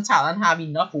 Lux and Talon have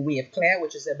enough wave clear,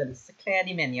 which is the ability to clear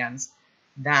the minions,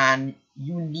 then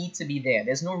you need to be there.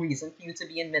 There's no reason for you to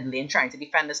be in mid lane trying to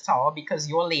defend this tower because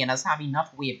your laners have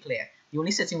enough wave clear. The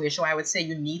only situation where I would say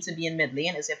you need to be in mid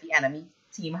lane is if the enemy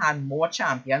team had more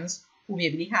champions who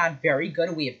maybe had very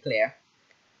good wave clear,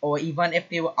 or even if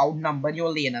they were outnumbered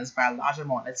your laners by a large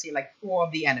amount. Let's say like 4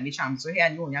 of the enemy champions are here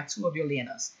and you only have 2 of your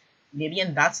laners. Maybe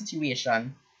in that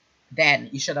situation, then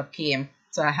you should have came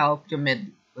to help your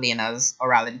mid laners, or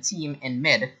rather the team in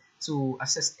mid, to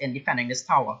assist in defending this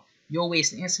tower. You're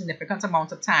wasting a significant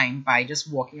amount of time by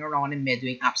just walking around in mid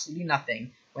doing absolutely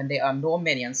nothing when there are no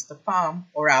minions to farm,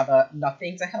 or rather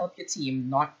nothing to help your team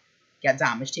not get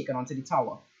damage taken onto the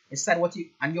tower. Instead,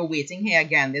 you're waiting here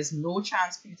again, there's no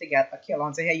chance for you to get a kill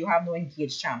onto here. You have no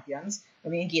engaged champions. The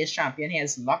only engaged champion here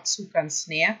is Lux, who can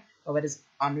snare, but it is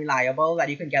unreliable that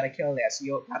you can get a kill there.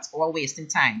 So that's all wasting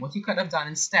time. What you could have done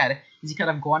instead is you could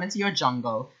have gone into your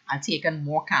jungle and taken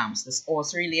more camps. This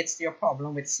also relates to your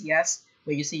problem with CS,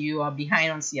 where you see you are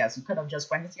behind on CS. You could have just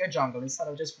went into your jungle instead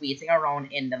of just waiting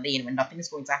around in the lane when nothing is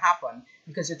going to happen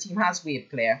because your team has wave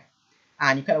clear.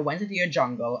 And you could have went into your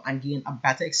jungle and gained a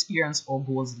better experience or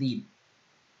goals lead.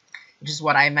 Which is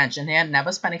what I mentioned here.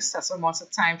 Never spend excessive amounts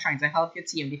of time trying to help your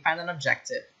team defend an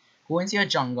objective. Go into your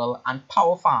jungle and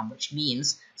power farm, which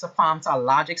means to farm to a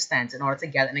large extent in order to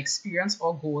get an experience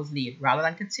or goals lead, rather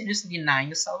than continuously denying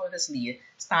yourself of this lead,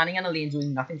 standing in a lane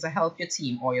doing nothing to help your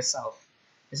team or yourself.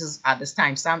 This is at this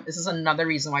timestamp. This is another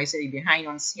reason why you say you're behind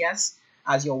on CS,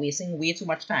 as you're wasting way too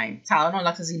much time. Talon or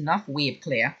Lux is enough wave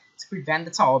clear to prevent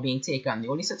the tower being taken. The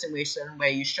only situation where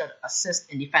you should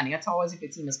assist in defending a tower is if your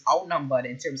team is outnumbered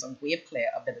in terms of wave clear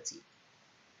ability.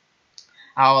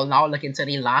 I will now look into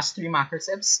the last 3 macro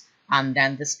tips, and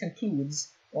then this concludes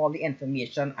all the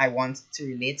information I want to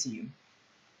relate to you.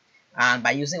 And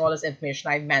by using all this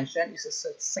information I've mentioned, you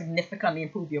should significantly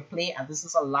improve your play, and this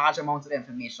is a large amount of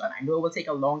information. I know it will take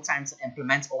a long time to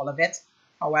implement all of it.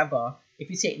 However, if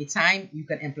you take the time, you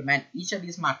can implement each of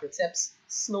these macro tips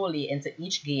slowly into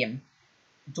each game.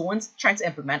 Don't try to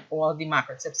implement all the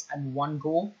macro tips at one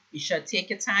go. You should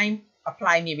take your time,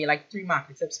 apply maybe like 3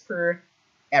 macro tips per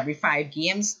every 5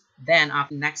 games, then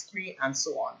after the next 3, and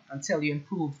so on, until you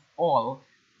improve all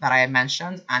that I have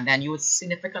mentioned, and then you would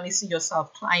significantly see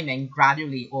yourself climbing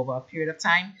gradually over a period of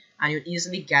time, and you'd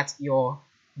easily get your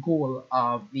goal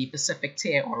of the Pacific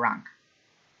tier or rank.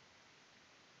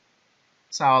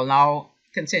 So I'll now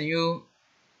continue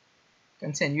the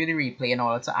replay in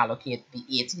order to allocate the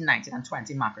 18, 19, and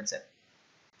 20 macro tip.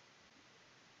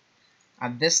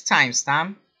 At this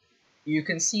timestamp, you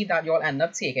can see that you'll end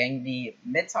up taking the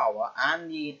mid tower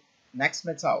and the next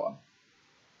mid tower.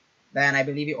 Then I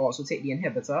believe you also take the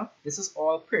inhibitor. This is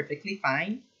all perfectly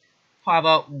fine.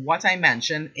 However, what I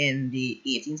mentioned in the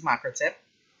 18th macro tip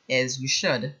is you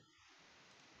should,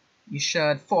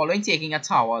 following taking a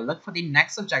tower, look for the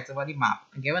next objective on the map.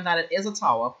 And given that it is a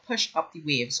tower, push up the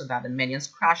wave so that the minions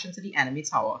crash into the enemy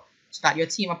tower, so that your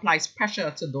team applies pressure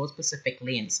to those specific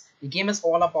lanes. The game is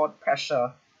all about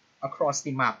pressure across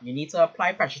the map. You need to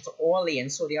apply pressure to all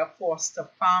lanes so they are forced to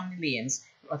farm the lanes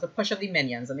or to push up the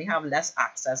minions, and they have less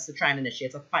access to try and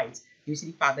initiate a fight due to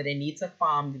the fact that they need to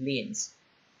farm the lanes.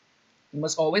 You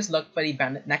must always look for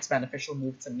the next beneficial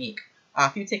move to make.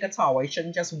 After you take a tower, you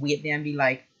shouldn't just wait there and be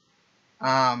like,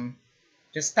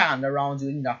 just stand around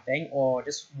doing nothing or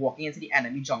just walking into the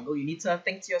enemy jungle. You need to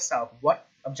think to yourself, what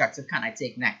objective can I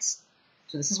take next?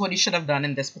 So this is what you should have done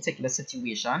in this particular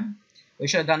situation. What you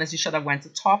should have done is you should have went to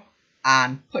top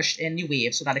and pushed in the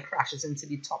wave so that it crashes into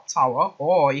the top tower,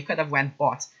 or you could have went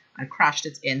bot and crashed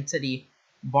it into the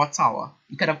bot tower.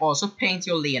 You could have also pinged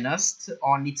your laners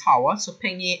on the tower, so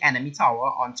ping the enemy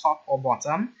tower on top or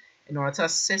bottom in order to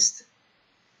assist,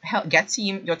 get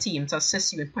your team to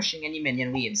assist you in pushing any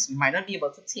minion waves. You might not be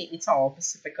able to take the tower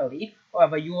specifically,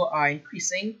 however you are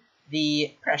increasing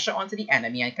the pressure onto the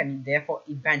enemy and can therefore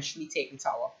eventually take the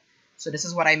tower. So this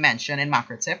is what I mentioned in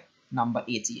macro tip number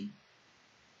 18.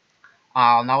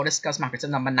 I'll now discuss macro tip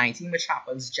number 19, which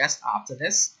happens just after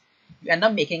this. You end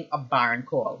up making a Baron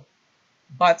call.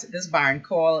 But this Baron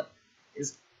call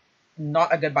is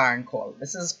not a good Baron call.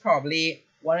 This is probably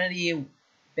one of the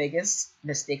biggest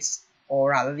mistakes,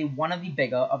 or rather one of the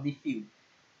bigger of the few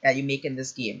that you make in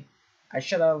this game. I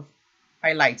should have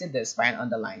highlighted this by an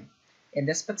underline. In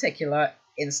this particular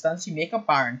instance, you make a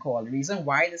Baron call. The reason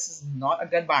why this is not a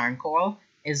good Baron call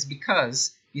is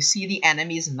because you see the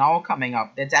enemies now coming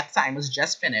up. Their death time was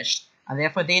just finished, and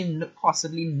therefore they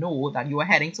possibly know that you are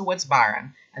heading towards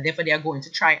Baron, and therefore they are going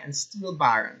to try and steal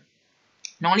Baron.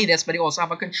 Not only this, but they also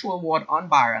have a control ward on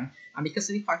Baron, and because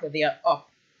of the fact that they are up,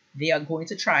 they are going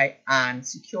to try and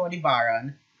secure the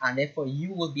Baron, and therefore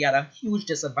you will be at a huge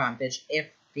disadvantage if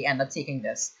they end up taking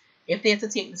this. If they have to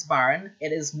take this Baron,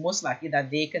 it is most likely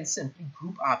that they can simply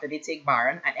group after they take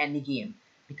Baron and end the game,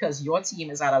 because your team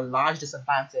is at a large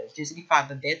disadvantage due to the fact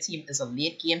that their team is a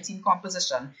late game team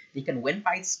composition. They can win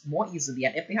fights more easily,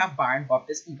 and if they have Baron buff,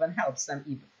 this even helps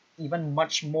them even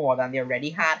much more than they already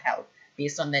had help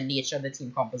based on the nature of the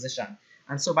team composition.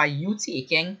 And so by you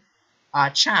taking a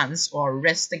chance or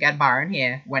risk to get Baron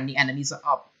here when the enemies are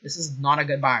up, this is not a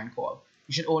good Baron call.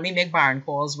 You should only make Baron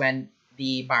calls when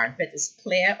the Baron pit is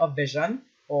clear of vision,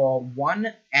 or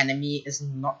one enemy is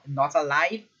not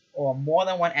alive, or more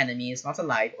than one enemy is not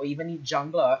alive, or even the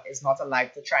jungler is not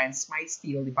alive to try and smite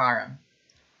steal the Baron,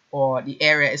 or the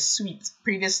area is swept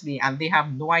previously and they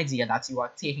have no idea that you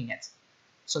are taking it.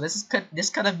 So this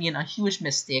could have been a huge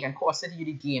mistake and costed you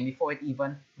the game before it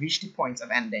even reached the point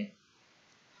of ending.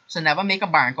 So never make a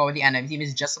Baron call when the enemy team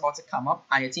is just about to come up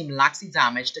and your team lacks the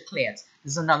damage to clear it.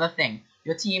 This is another thing.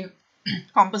 Your team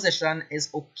composition is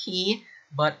okay,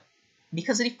 but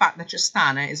because of the fact that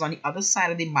Tristana is on the other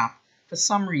side of the map, for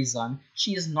some reason,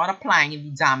 she is not applying the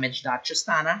damage that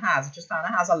Tristana has.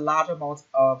 Tristana has a large amount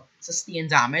of sustained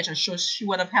damage, and so she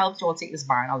would have helped you all take this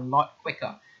Baron a lot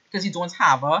quicker. Because you don't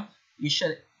have her, you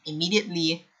should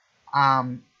immediately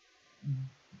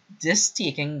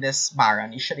taking this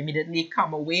Baron. You should immediately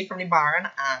come away from the Baron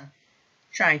and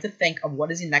trying to think of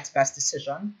what is the next best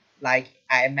decision, like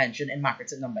I mentioned in macro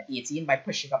tip number 18, by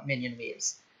pushing up minion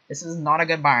waves. This is not a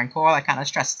good Baron call. I cannot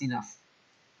stress it enough.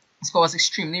 This call was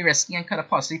extremely risky and could have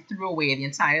possibly threw away the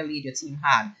entire lead your team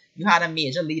had. You had a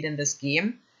major lead in this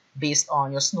game based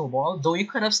on your snowball. Though you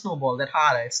could have snowballed it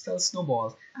harder, it still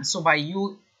snowballs. And so by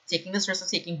you taking this risk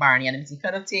of taking Baron, the enemy team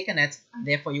could have taken it, and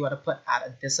therefore you would have put at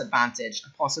a disadvantage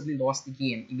and possibly lost the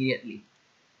game immediately.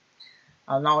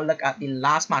 I'll now look at the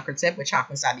last macro tip, which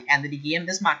happens at the end of the game.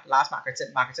 This last macro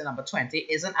tip number 20,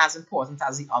 isn't as important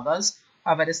as the others.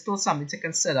 However, it is still something to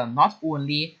consider. Not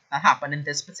only that happened in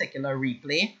this particular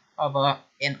replay, however,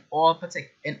 in all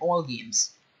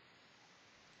games.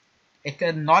 It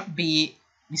could not be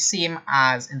the same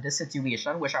as in this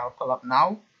situation, which I'll pull up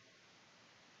now.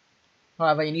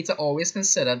 However, you need to always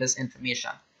consider this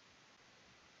information.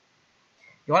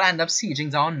 You'll end up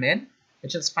sieging down mid,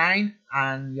 which is fine,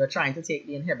 and you're trying to take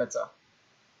the inhibitor.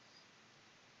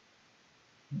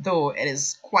 Though it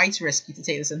is quite risky to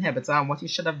take this inhibitor, and what you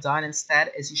should have done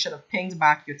instead is you should have pinged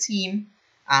back your team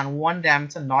and warned them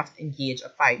to not engage a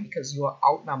fight because you are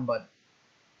outnumbered.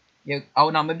 You're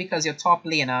outnumbered because your top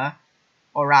laner,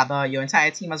 or rather your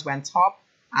entire team has went top,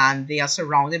 and they are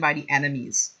surrounded by the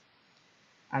enemies.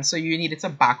 And so you needed to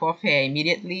back off here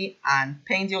immediately and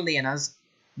pinged your laners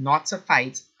not to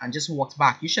fight and just walked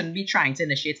back. You shouldn't be trying to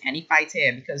initiate any fight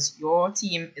here because your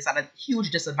team is at a huge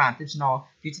disadvantage now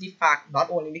due to the fact, not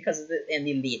only because it's in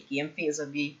the late game phase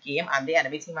of the game and the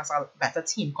enemy team has a better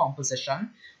team composition,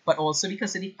 but also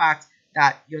because of the fact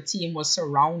that your team was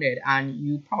surrounded and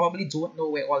you probably don't know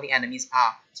where all the enemies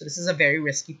are. So this is a very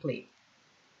risky play.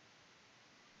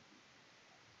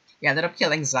 You ended up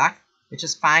killing Zac, which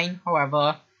is fine.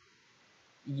 However,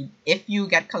 if you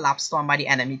get collapsed on by the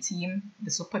enemy team,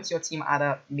 this will put your team at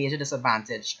a major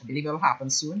disadvantage. I believe it will happen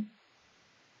soon.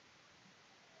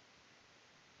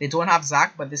 They don't have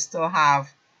Zac, but they still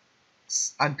have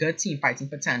a good team fighting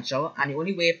potential. And the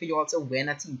only way for you all to win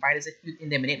a team fight is if you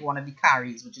eliminate one of the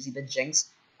carries, which is either Jinx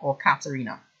or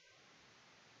Katarina.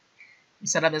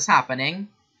 Instead of this happening,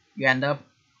 you end up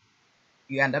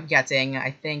getting,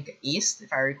 I think, Ace,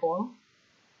 if I recall.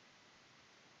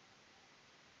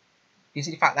 Due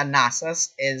to the fact that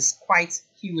Nasus is quite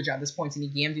huge at this point in the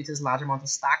game due to his large amount of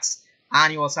stacks.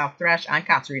 And you also have Thresh and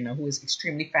Katarina, who is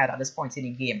extremely fed at this point in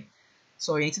the game.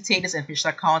 So you need to take this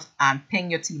information account and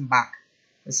ping your team back.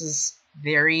 This is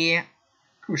very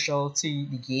crucial to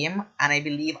the game. And I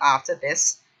believe after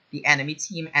this, the enemy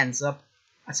team ends up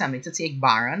attempting to take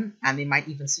Baron, and they might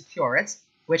even secure it.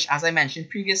 Which, as I mentioned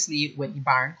previously with the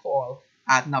Baron call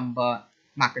at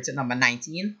macro tip number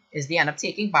 19, is they end up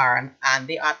taking Baron, and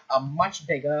they are a much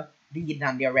bigger lead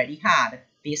than they already had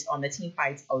based on the team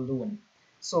fights alone.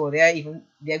 So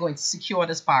they're going to secure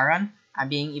this Baron and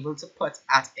being able to put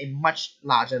at a much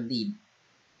larger lead.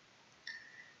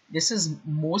 This is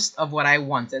most of what I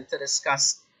wanted to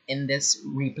discuss in this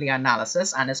replay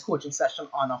analysis and this coaching session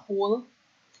on a whole.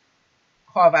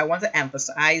 However, I want to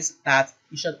emphasize that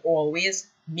you should always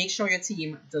make sure your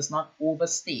team does not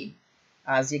overstay,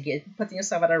 as you get putting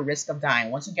yourself at a risk of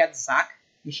dying. Once you get Zac,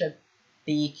 you should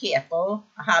be careful,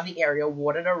 have the area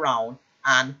warded around,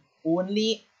 and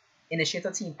only initiate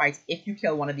a team fight if you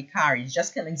kill one of the carries.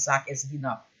 Just killing Zac isn't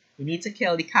enough. You need to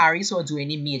kill the carries who are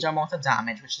doing a major amount of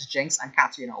damage, which is Jinx and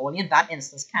Katarina. Only in that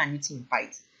instance can you team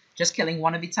fight. Just killing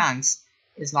one of the tanks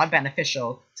is not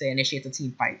beneficial to initiate a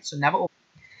team fight. So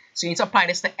you need to apply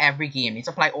this to every game. You need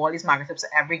to apply all these macro tips to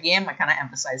every game. I cannot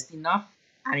emphasize it enough.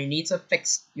 And you need to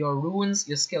fix your runes,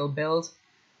 your skill build,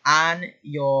 and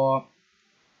your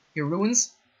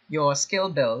runes, your skill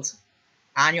build,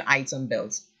 and your item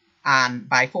build. And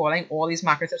by following all these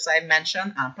macro tips I've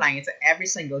mentioned and applying it to every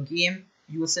single game,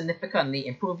 you will significantly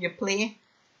improve your play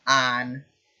and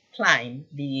climb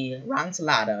the ranked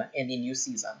ladder in the new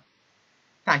season.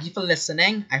 Thank you for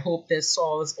listening. I hope this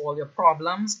solves all your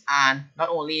problems, and not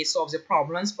only solves your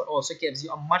problems but also gives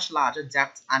you a much larger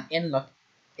depth and in-look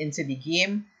into the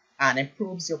game and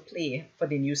improves your play for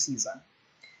the new season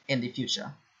in the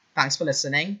future. Thanks for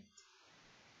listening.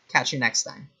 Catch you next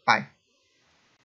time. Bye.